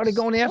 he started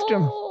going after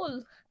him.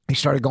 Oh, He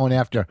started going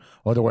after,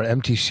 there were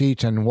empty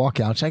seats and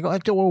walkouts. I go,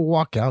 there were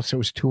walkouts. It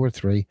was 2 or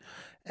 3.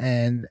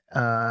 And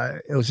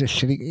it was a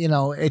shitty, you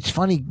know, it's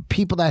funny.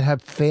 People that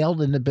have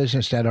failed in the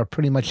business that are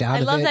pretty much out I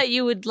of love it. that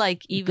you would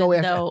like, even Go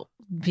after- though,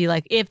 be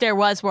like, if there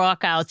was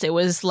walkouts, it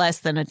was less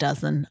than a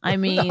dozen. I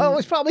mean, No, it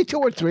was probably 2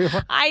 or 3.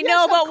 I Yes,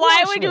 know, of but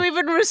why course would you it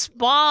even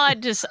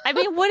respond? Just, I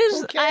mean, what is,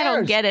 Who I don't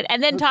cares? get it.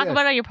 And then Who talk cares?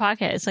 about it on your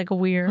podcast. It's like a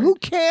weird. Who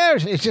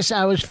cares? It's just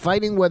I was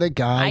fighting with a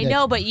guy. I that's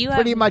know, but you have.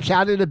 pretty much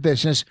out of the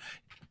business.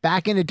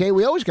 Back in the day,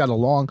 we always got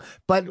along.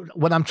 But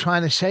what I'm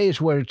trying to say is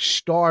where it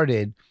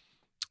started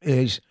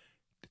is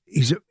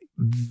he's a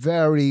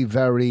very,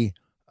 very,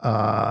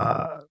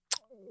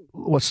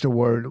 what's the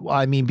word?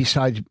 I mean,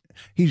 besides,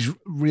 he's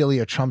really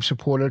a Trump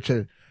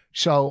supporter.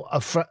 So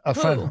a friend,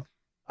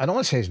 I don't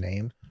want to say his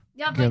name.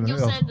 yeah, Yeah, but you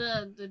no. said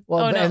the Well,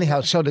 Oh, but no. anyhow,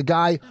 so the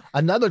guy,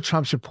 another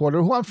Trump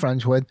supporter who I'm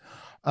friends with.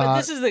 But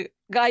this is the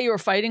guy you were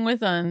fighting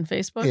with on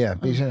Facebook? Yeah,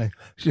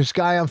 this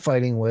guy I'm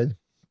fighting with.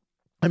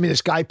 I mean,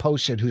 this guy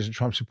posted, who's a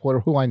Trump supporter,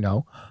 who I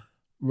know,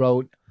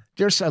 wrote,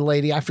 there's a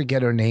lady, I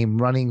forget her name,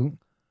 running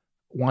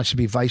wants to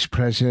be vice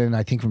president,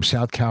 I think from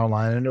South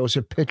Carolina, and there was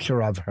a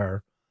picture of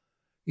her,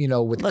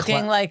 with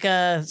looking like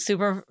a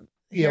super.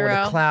 with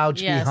the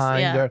clouds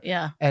behind her.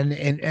 Yeah.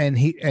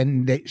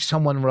 And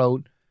someone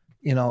wrote,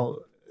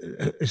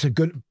 it's a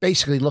good.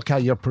 Basically, look how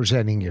you're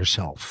presenting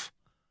yourself.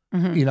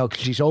 Mm-hmm. Because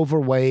she's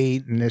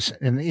overweight and this,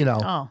 and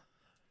Oh.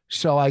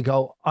 So I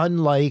go,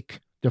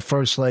 unlike the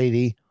first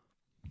lady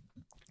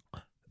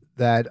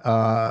that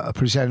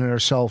presented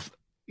herself,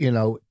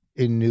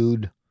 in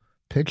nude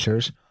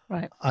pictures.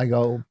 Right. I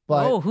go,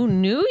 but who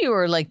knew you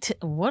were like?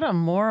 What a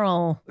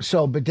moral.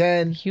 but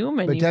then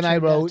human. But you then I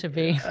turned out wrote. to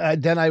be.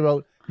 Then I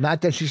wrote,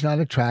 not that she's not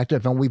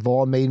attractive, and we've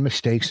all made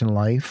mistakes in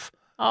life.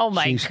 Oh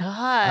my God!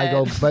 God. I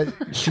go,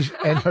 but she's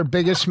and her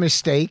biggest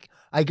mistake.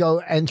 I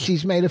go, and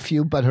she's made a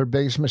few, but her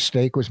biggest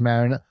mistake was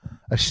marrying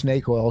a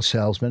snake oil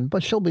salesman.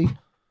 But she'll be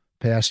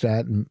past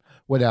that and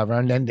whatever.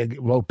 And then they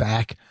wrote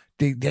back.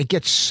 They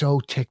get so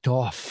ticked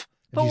off.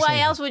 But why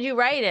else would you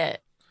write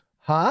it?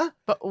 Huh?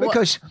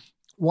 Because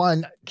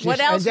one. What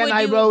else And then would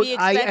I you wrote. be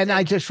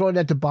I just wrote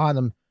at the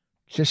bottom,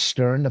 just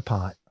stirring the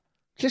pot,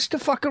 just to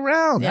fuck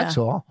around. Yeah. That's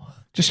all.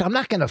 I'm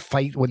not going to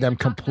fight with them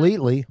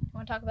completely.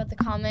 Want to talk about the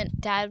comment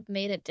Dad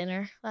made at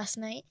dinner last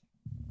night?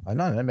 I'm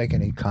not going to make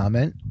any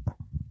comment.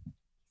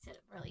 He said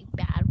a really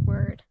bad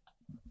word.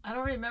 I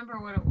don't remember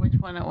which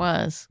one it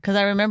was, because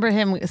I remember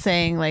him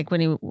saying, like,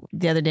 the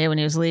other day when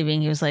he was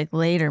leaving, he was like,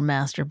 "Later,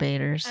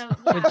 masturbators,"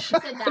 which He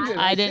said that.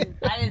 I didn't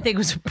think it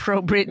was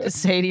appropriate to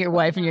say to your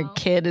wife and your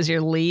kid as you're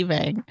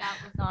leaving. That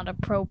was not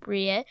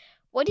appropriate.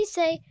 What did he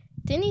say?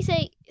 Didn't he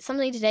say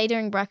something today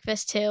during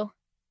breakfast too?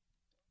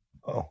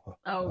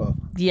 Oh.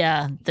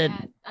 Yeah,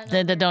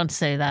 Another- don't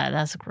say that.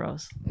 That's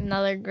gross.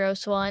 Another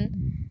gross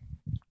one.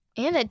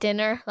 And at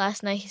dinner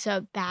last night, he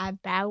said a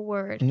bad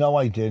word. No,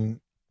 I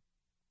didn't.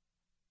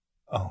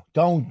 Oh,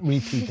 don't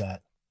repeat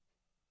that.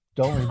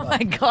 Don't Oh my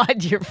repeat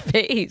God, your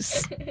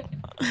face.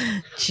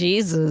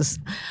 Jesus.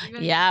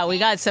 Yeah, we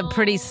got some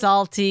pretty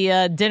salty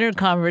dinner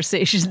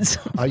conversations.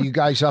 Are you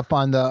guys up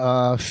on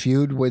the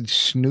feud with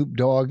Snoop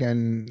Dogg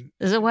and...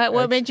 Is it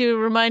what made you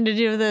reminded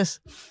you of this?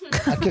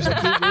 Because I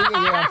keep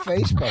reading it on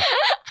Facebook.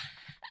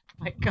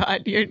 My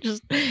God,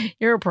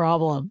 you're a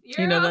problem. You're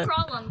you know no that?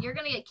 problem. You're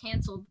gonna get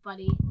canceled,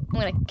 buddy. I'm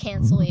gonna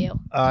cancel you.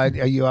 Are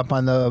you up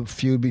on the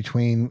feud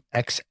between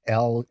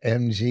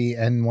XLMZ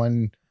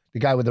and the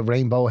guy with the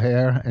rainbow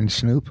hair and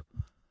Snoop?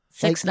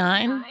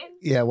 6ix9ine.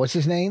 Yeah, what's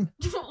his name?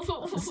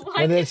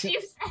 What did you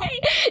say?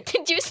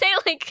 Did you say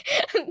like?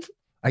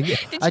 I you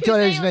thought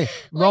say, his name.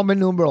 Roman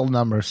numeral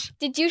numbers.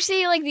 Did you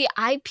say like the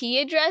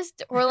IP address,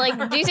 or like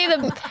did you say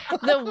the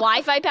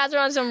Wi-Fi password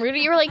on some router?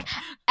 You were like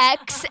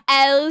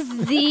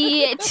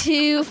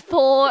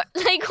XLZ24.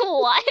 Like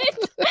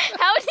what?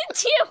 How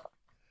did you?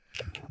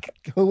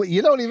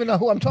 You don't even know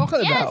who I'm talking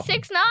Yeah, about.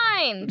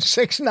 6ix9ine.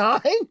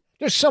 6ix9ine?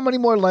 There's so many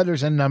more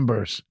letters and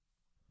numbers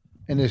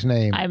in his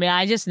name. I mean,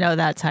 I just know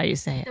that's how you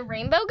say it. The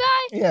rainbow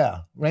guy? Yeah,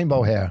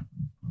 rainbow hair.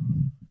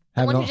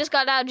 The one who just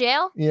got out of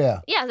jail? Yeah.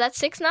 Yeah, that's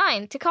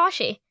 6ix9ine.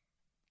 Tekashi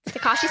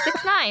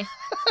 6ix9ine.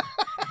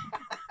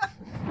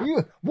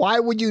 Why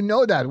would you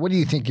know that? What do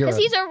you think you're? Because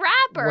he's a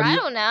rapper. What do you- I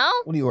don't know.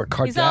 What are you, a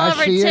He's all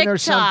over Kardashian or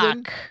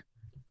something? TikTok.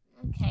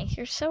 Okay,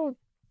 you're so.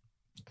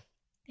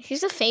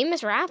 He's a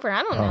famous rapper.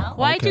 I don't know.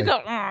 Why'd you Okay.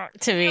 go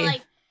to me? You're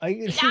like,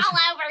 It's all just-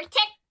 over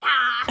TikTok.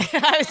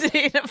 I was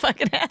being a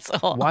fucking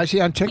asshole. Why is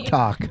he on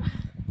TikTok? I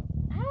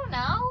don't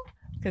know.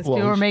 Because Well,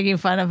 people were he's- making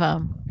fun of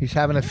him. He's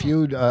having a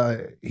feud.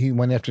 He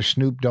went after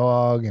Snoop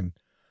Dogg and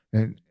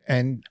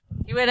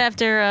He went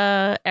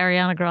after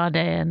Ariana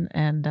Grande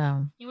and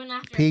He went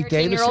after Pete a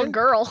 13-year-old Davidson?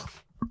 girl.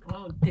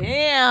 oh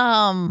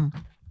damn.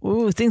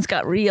 Ooh, things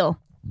got real.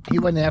 he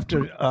went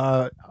after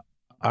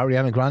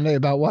Ariana Grande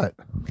about what?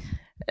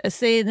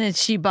 Saying that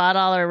she bought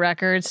all her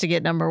records to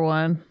get number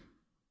one.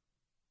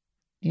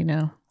 You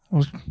know.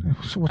 What's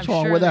I'm wrong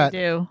sure with that? They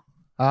do.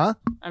 Huh?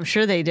 I'm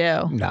sure they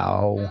do.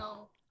 No.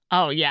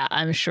 Oh yeah,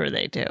 I'm sure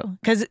they do.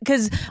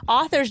 Because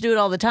authors do it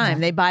all the time.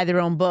 They buy their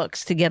own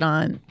books to get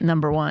on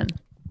number one.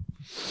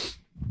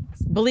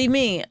 Believe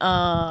me,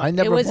 I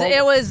never It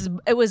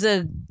was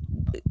a.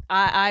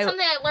 I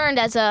Something I learned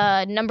as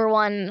a number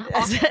one.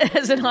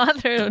 as an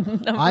author,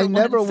 I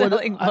never would.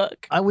 selling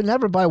book. I would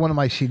never buy one of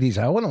my CDs.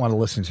 I wouldn't want to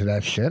listen to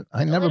that shit.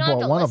 I never you don't have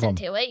bought to one of listen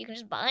them. to it. You can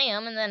just buy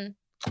them and then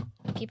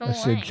keep them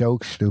That's a away.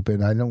 joke,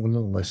 stupid. I don't want to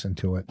listen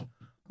to it.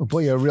 Oh,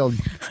 boy, you're a real. You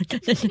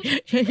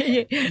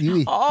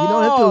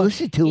don't have to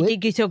listen to You it.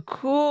 think you're so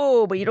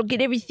cool, but you don't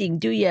get everything,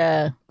 do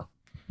ya?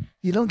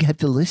 You don't have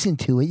to listen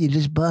to it. You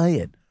just buy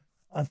it.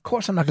 Of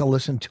course, I'm not going to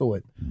listen to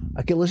it.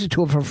 I can listen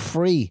to it for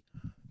free.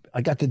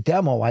 I got the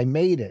demo. I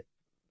made it.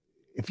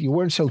 If you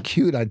weren't so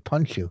cute, I'd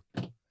punch you.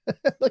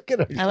 Look at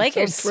her. I like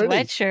your She's so pretty.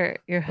 sweatshirt.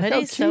 Your how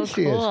hoodie's so cute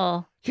she is.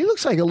 cool. She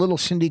looks like a little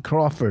Cindy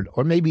Crawford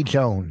or maybe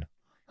Joan.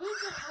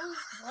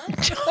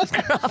 John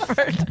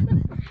Crawford.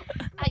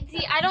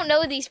 I don't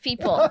know these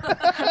people,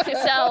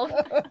 so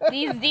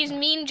these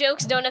mean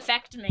jokes don't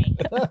affect me.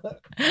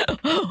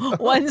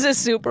 One's a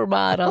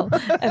supermodel,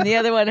 and the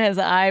other one has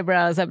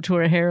eyebrows up to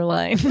her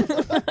hairline.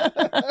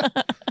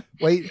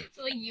 Wait,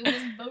 So like you was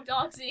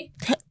Botoxy.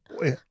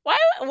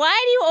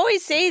 Why do you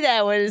always say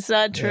that when it's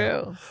not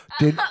true?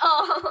 Did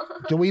Oh.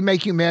 did we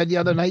make you mad the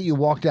other night? You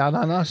walked out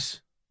on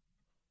us.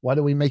 Why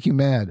did we make you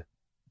mad?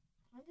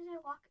 When did I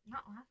walk?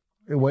 Not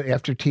last.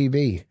 After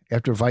TV,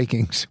 after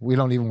Vikings. We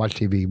don't even watch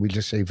TV. We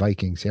just say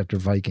Vikings after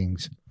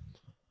Vikings.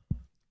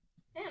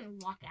 I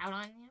didn't walk out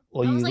on you.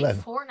 Well, that you was like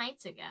left. 4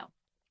 nights ago.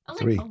 That was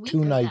Three, like a week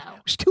 2 nights. ago.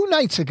 It was 2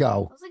 nights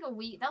ago. That was like a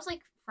week. That was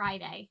like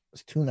Friday. It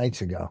was 2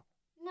 nights ago.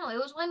 No, it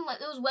was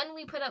when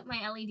we put up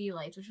my LED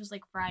lights, which was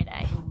like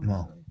Friday.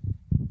 Well,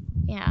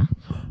 Yeah,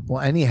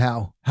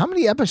 anyhow, how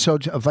many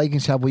episodes of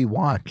Vikings have we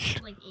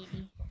watched? like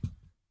 80.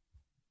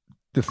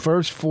 The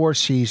first 4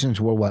 seasons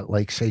were what,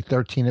 like say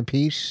 13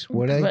 apiece?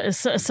 Were they? But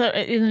so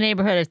in the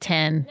neighborhood of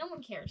 10. No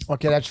one cares.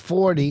 Okay, that's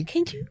 40.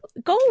 Can you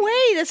go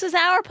away? This is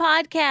our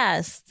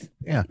podcast.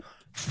 Yeah,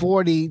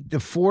 40. The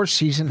 4th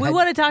season. We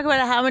want to talk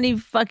about how many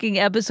fucking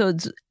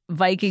episodes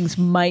Vikings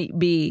might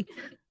be.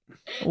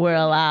 We're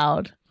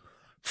allowed.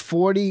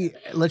 40.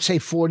 Let's say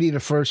 40 the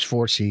first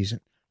 4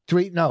 seasons.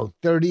 30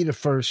 the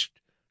first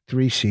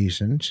 3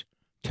 seasons.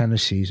 10 a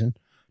season.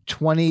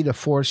 20 the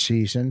 4th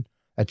season.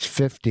 That's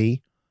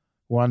 50.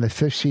 We're on the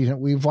 5th season.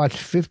 We've watched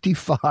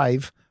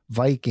 55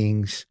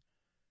 Vikings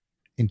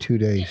in 2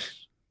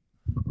 days.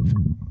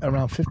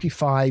 Around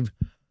 55.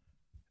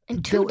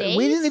 In 2 days?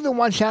 We didn't even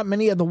watch that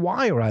many of The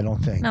Wire, I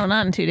don't think. No,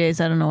 not in 2 days.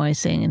 I don't know why he's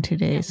saying in 2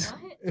 days.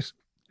 What?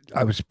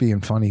 I was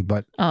being funny,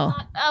 but Oh.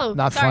 Oh,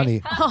 not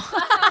sorry. funny.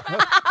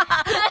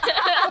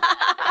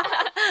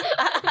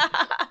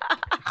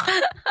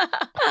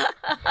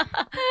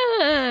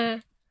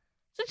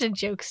 Such a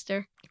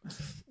jokester.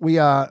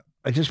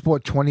 I just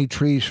bought 20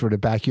 trees for the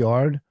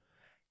backyard.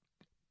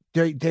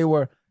 They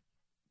were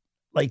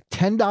like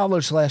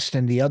 $10 less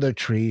than the other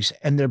trees,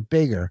 and they're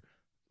bigger.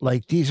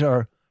 Like these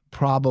are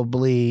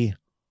probably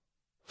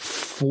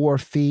 4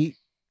 feet,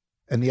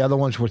 and the other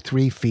ones were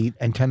 3 feet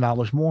and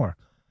 $10 more.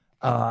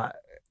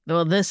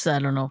 Well, this I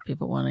don't know if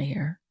people want to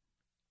hear.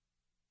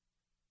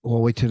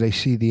 Well, wait till they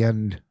see the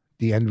end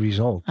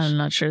results. I'm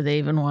not sure they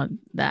even want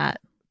that.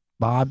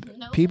 Bob,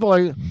 No. people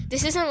are.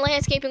 This isn't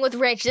landscaping with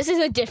Rich. This is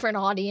a different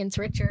audience,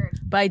 Richard.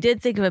 But I did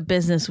think of a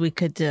business we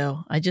could do.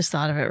 I just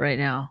thought of it right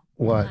now.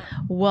 What?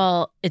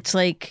 Well, it's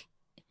like,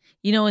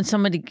 you know, when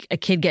a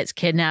kid gets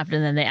kidnapped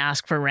and then they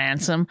ask for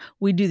ransom,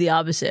 we do the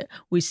opposite.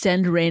 We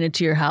send Raina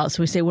to your house.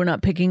 We say, we're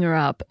not picking her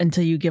up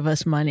until you give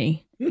us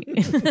money.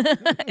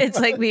 It's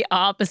like the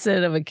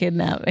opposite of a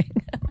kidnapping.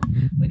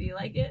 Would you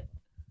like it?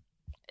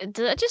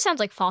 That just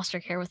sounds like foster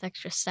care with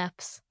extra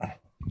steps.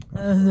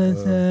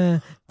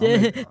 That's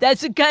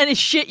the kind of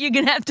shit you're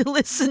going to have to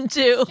listen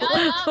to. Shut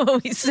up. when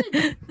we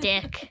say-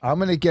 Dick. I'm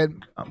going to get,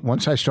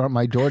 once I start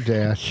my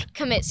DoorDash,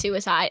 Commit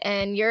suicide,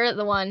 and you're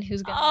the one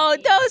who's gonna. Oh,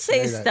 don't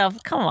say Say that.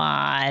 stuff. Come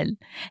on.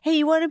 Hey,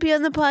 you want to be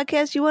on the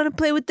podcast? You want to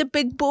play with the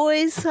big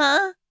boys,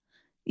 huh?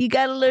 You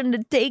got to learn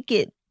to take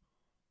it.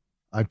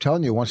 I'm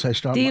telling you, once I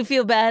start, Do you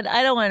feel bad?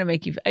 I don't want to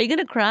make you. Are you going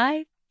to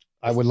cry?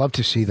 I would love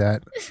to see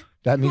that.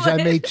 That means I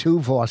made 2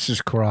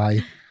 bosses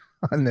cry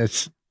on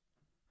this.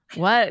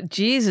 What?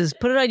 Jesus,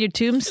 put it on your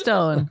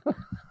tombstone.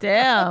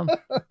 Damn.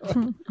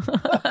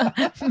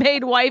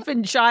 Made wife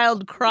and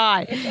child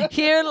cry.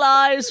 Here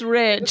lies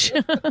Rich.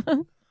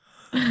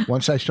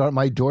 Once I start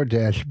my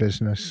DoorDash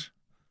business.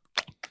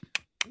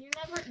 You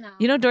never know.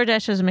 You know,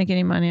 DoorDash doesn't make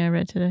any money, I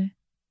read today.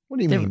 What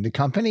do you They're- mean? The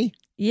company?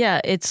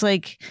 Yeah, it's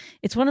like,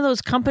 it's one of those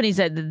companies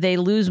that they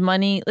lose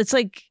money. It's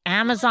like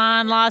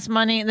Amazon lost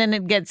money, and then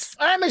it gets,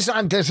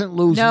 Amazon doesn't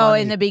lose no,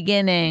 money. in the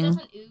beginning.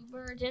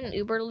 Didn't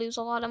Uber lose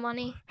a lot of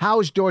money? How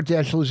is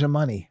DoorDash losing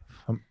money?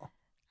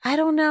 I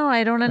don't know.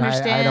 I don't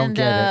understand. I don't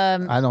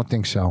get it. I don't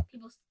think so.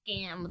 People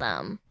scam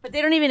them. But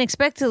they don't even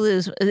expect to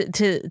lose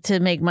to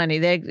make money.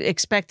 They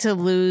expect to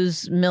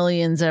lose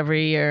millions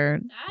every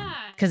year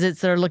because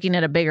they're looking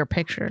at a bigger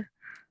picture.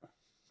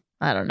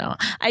 I don't know.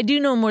 I do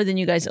know more than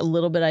you guys a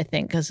little bit, I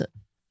think, because,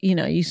 you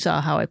know, you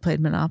saw how I played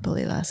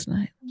Monopoly last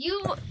night.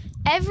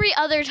 Every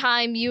other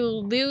time you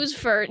lose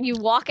first, you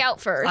walk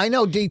out first. I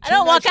know. DT, I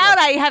don't walk out.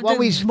 I have to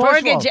first of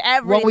mortgage all,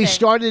 everything. When we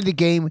started the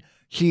game,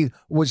 she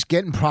was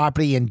getting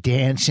property and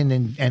dancing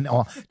and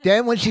all.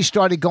 Then when she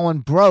started going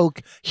broke,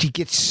 she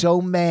gets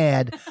so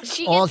mad.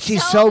 She She's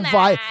gets so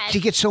mad. She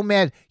gets so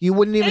mad. You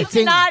wouldn't even It's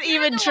think. not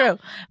even true.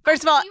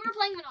 First of all, You were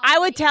playing Monopoly. I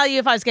would tell you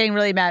if I was getting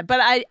really mad,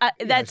 but I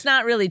that's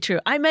not really true.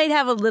 I might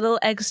have a little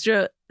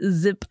extra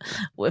zip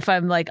if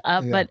I'm like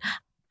up, Yeah. but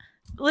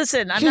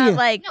listen, I'm She- not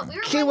like No, we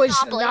were She playing was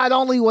Monopoly. not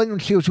only when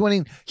she was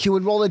winning, she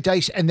would roll the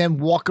dice and then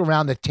walk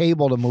around the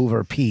table to move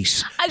her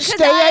piece. 'Cause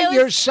Stay I at was-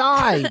 your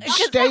side.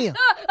 Stay.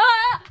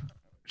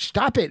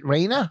 Stop it,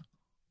 Raina.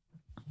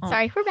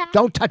 Sorry, we're back.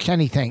 Don't touch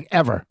anything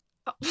ever.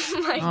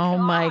 oh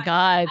my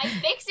god. I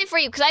fixed it for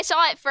you because I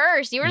saw it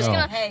first. You were just No.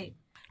 gonna Hey,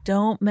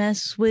 don't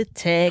mess with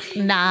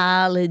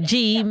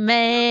technology,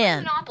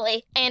 man.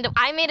 Monopoly, and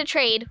I made a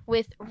trade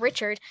with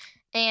Richard,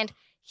 and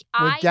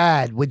With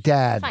Dad. fine with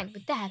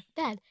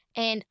Dad,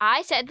 and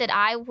I said that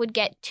I would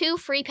get 2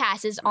 free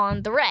passes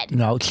on the red.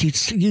 No,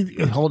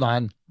 you hold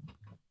on.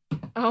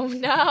 Oh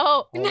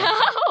no, Hold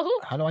no.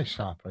 How do I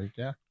stop right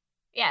there?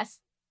 Yes.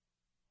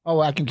 Oh,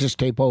 I can just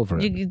tape over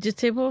it. You can just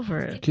tape over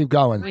it. Keep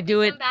going. We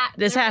do it.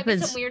 This Maybe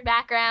happens. Some weird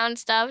background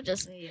stuff.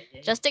 Just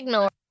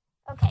ignore.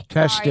 Okay.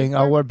 Testing.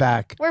 sorry. Oh, we're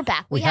back. We're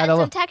back. We We had had a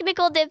some li-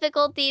 technical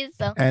difficulties.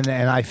 So. And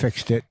I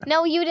fixed it.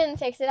 No, you didn't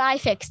fix it. I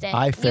fixed it.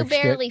 I You fixed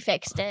it. barely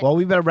fixed it. Well,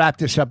 we better wrap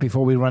this up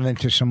before we run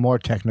into some more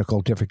technical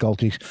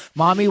difficulties.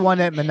 Mommy won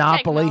at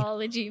Monopoly.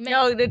 Technology, man.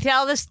 No, to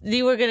tell this,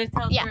 you were going to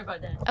tell the Yeah. story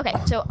about that.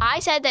 Okay, so I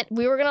said that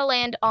we were gonna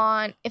land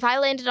on. If I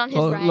landed on his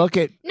Well, red. look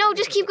at. No,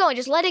 just keep going.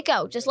 Just let it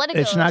go. Just let it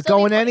go. It's not still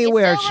going recording.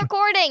 anywhere. It's still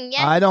recording.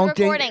 Yes, I don't it's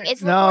recording. think.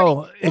 It's No,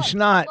 recording. it's Look,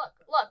 not. Look.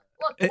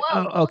 It-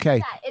 Whoa. oh, okay.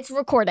 Look at that. It's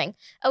recording.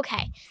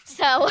 Okay,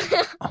 so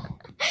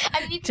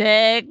I mean,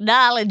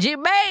 Technology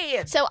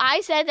man. so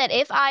I said that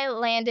if I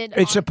landed,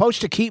 It's on,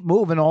 supposed to keep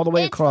moving all the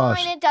way it's across.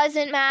 fine. It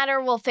doesn't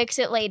matter. We'll fix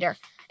it later.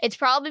 It's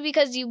probably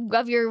because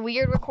of your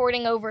weird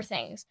recording over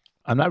things.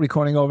 I'm not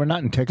recording over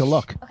nothing. Take a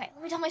look. Okay,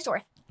 let me tell my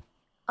story.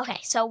 Okay,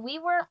 so we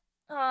were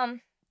playing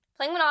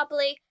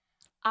Monopoly.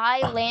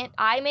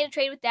 I made a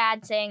trade with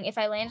Dad saying if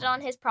I landed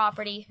on his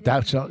property,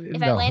 That's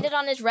if I no. landed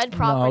on his red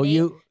property, No,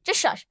 you. just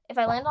shush. If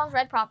I landed on his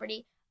red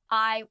property,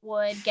 I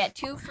would get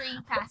 2 free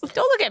passes.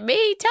 Don't look at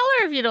me. Tell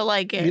her if you don't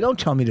like it. You don't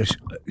tell me to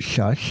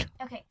shush.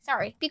 Okay,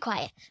 sorry. Be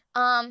quiet.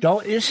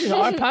 Don't. This is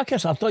our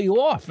podcast. I'll throw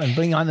you off and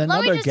bring on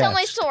another Let me just tell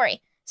my guest.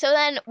 story. So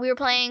then we were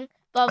playing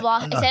blah blah.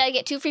 I said I'd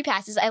get 2 free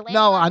passes. I landed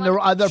No, on the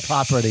one. other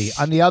property,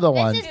 on the other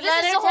one. This is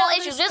Let her the whole tell the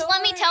issue. Just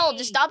let me tell. story.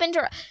 Just stop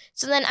interrupt.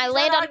 So then I She's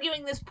landed not on.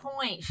 arguing this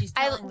point. She's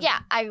I telling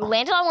I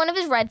landed on one of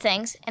his red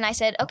things, and I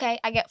said, "Okay,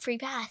 I get free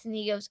pass." And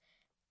he goes,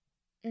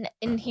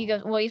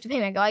 "Well, you have to pay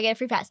me." I go, "I get a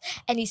free pass."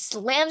 And he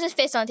slams his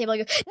fist on the table. I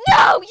go,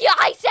 "No, yeah,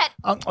 I said."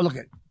 Oh, look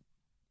at.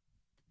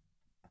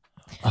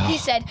 He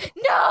said,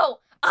 "No,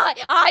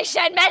 I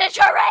said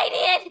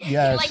Mediterranean."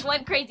 Yes. He like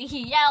went crazy.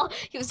 He yelled.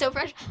 He was so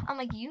fresh. I'm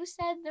like, "You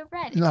said the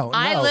red." No,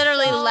 I no.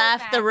 literally So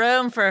left bad. the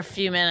room for a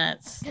few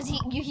minutes. Because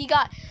he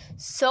got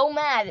so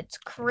mad. It's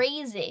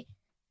crazy.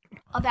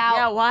 About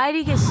Yeah, why do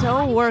you get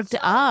so worked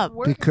up?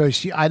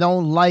 Because I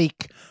don't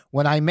like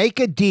when I make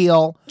a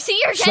deal. See,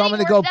 you're So I'm getting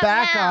going to go worked up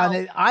back now. on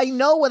it. I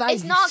know what I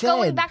It's not said.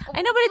 going back.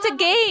 I know, but it's a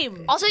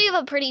game. Also, you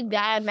have a pretty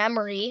bad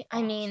memory.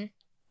 I mean,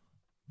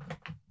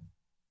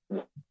 No.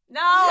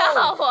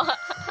 no.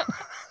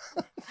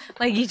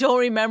 Like you don't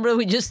remember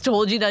we just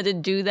told you not to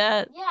do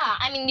that? Yeah,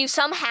 I mean, you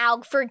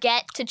somehow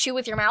forget to chew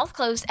with your mouth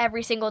closed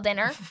every single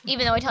dinner,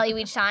 even though I tell you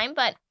each time.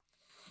 But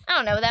I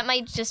don't know. That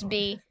might just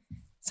be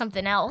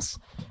something else.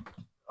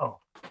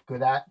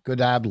 Good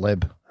ad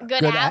lib.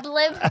 Good ad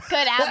lib.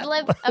 Good ad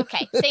lib.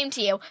 Okay, same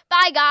to you.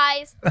 Bye,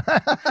 guys.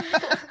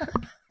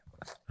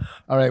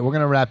 All right, we're going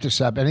to wrap this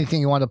up.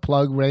 Anything you want to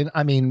plug,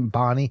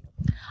 Bonnie?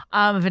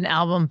 Of an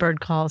album,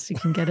 Bird Calls. You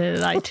can get it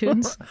at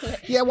iTunes.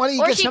 Yeah, why don't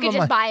you Or get she some could of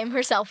just my buy him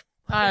herself.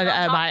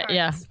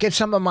 Yeah. get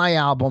some of my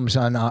albums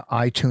on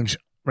iTunes.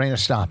 Raina,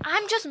 stop.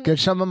 I'm just Get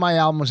some of my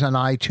albums on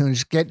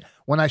iTunes. Get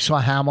When I Saw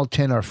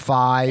Hamilton or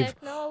 5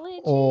 technology.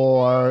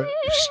 or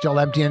Still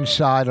Empty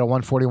Inside or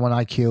 141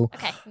 IQ.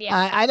 Okay,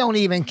 yeah. I don't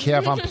even care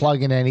if I'm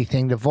plugging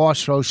anything.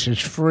 Divorce Roast is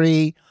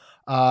free.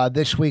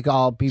 This week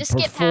I'll be Just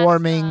get past,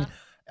 performing.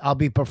 I'll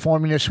be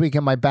performing this week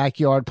in my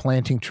backyard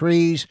planting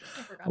trees.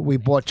 We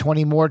bought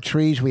 20 more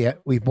trees.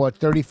 We bought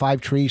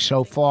 35 trees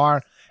so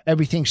far.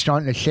 Everything's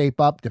starting to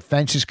shape up. The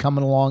fence is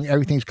coming along.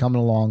 Everything's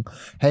coming along.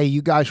 Hey,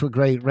 you guys were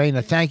great.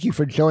 Raina, thank you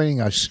for joining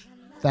us.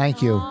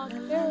 Thank you.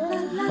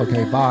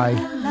 Okay, bye.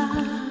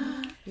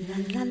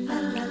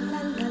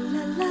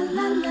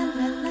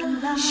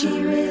 She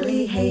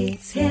really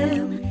hates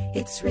him,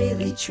 it's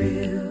really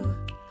true.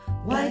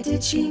 Why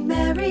did she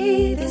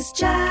marry this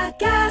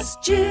jackass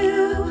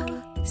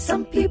Jew?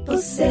 Some people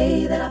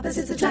say that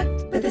opposites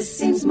attract, but this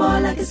seems more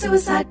like a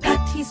suicide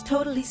pact. He's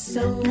totally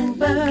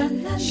sober,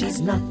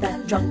 she's not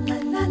that drunk.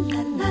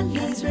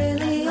 He's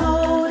really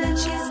old and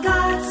she's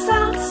got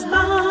some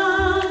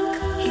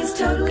spunk. He's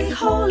totally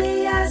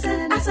holy as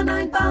an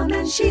asinine bomb,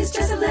 and she's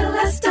just a little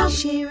less dumb.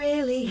 She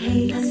really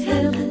hates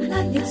him,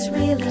 it's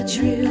really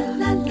true.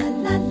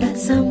 But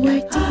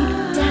somewhere deep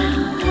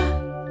down,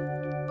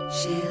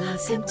 she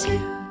loves him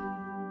too.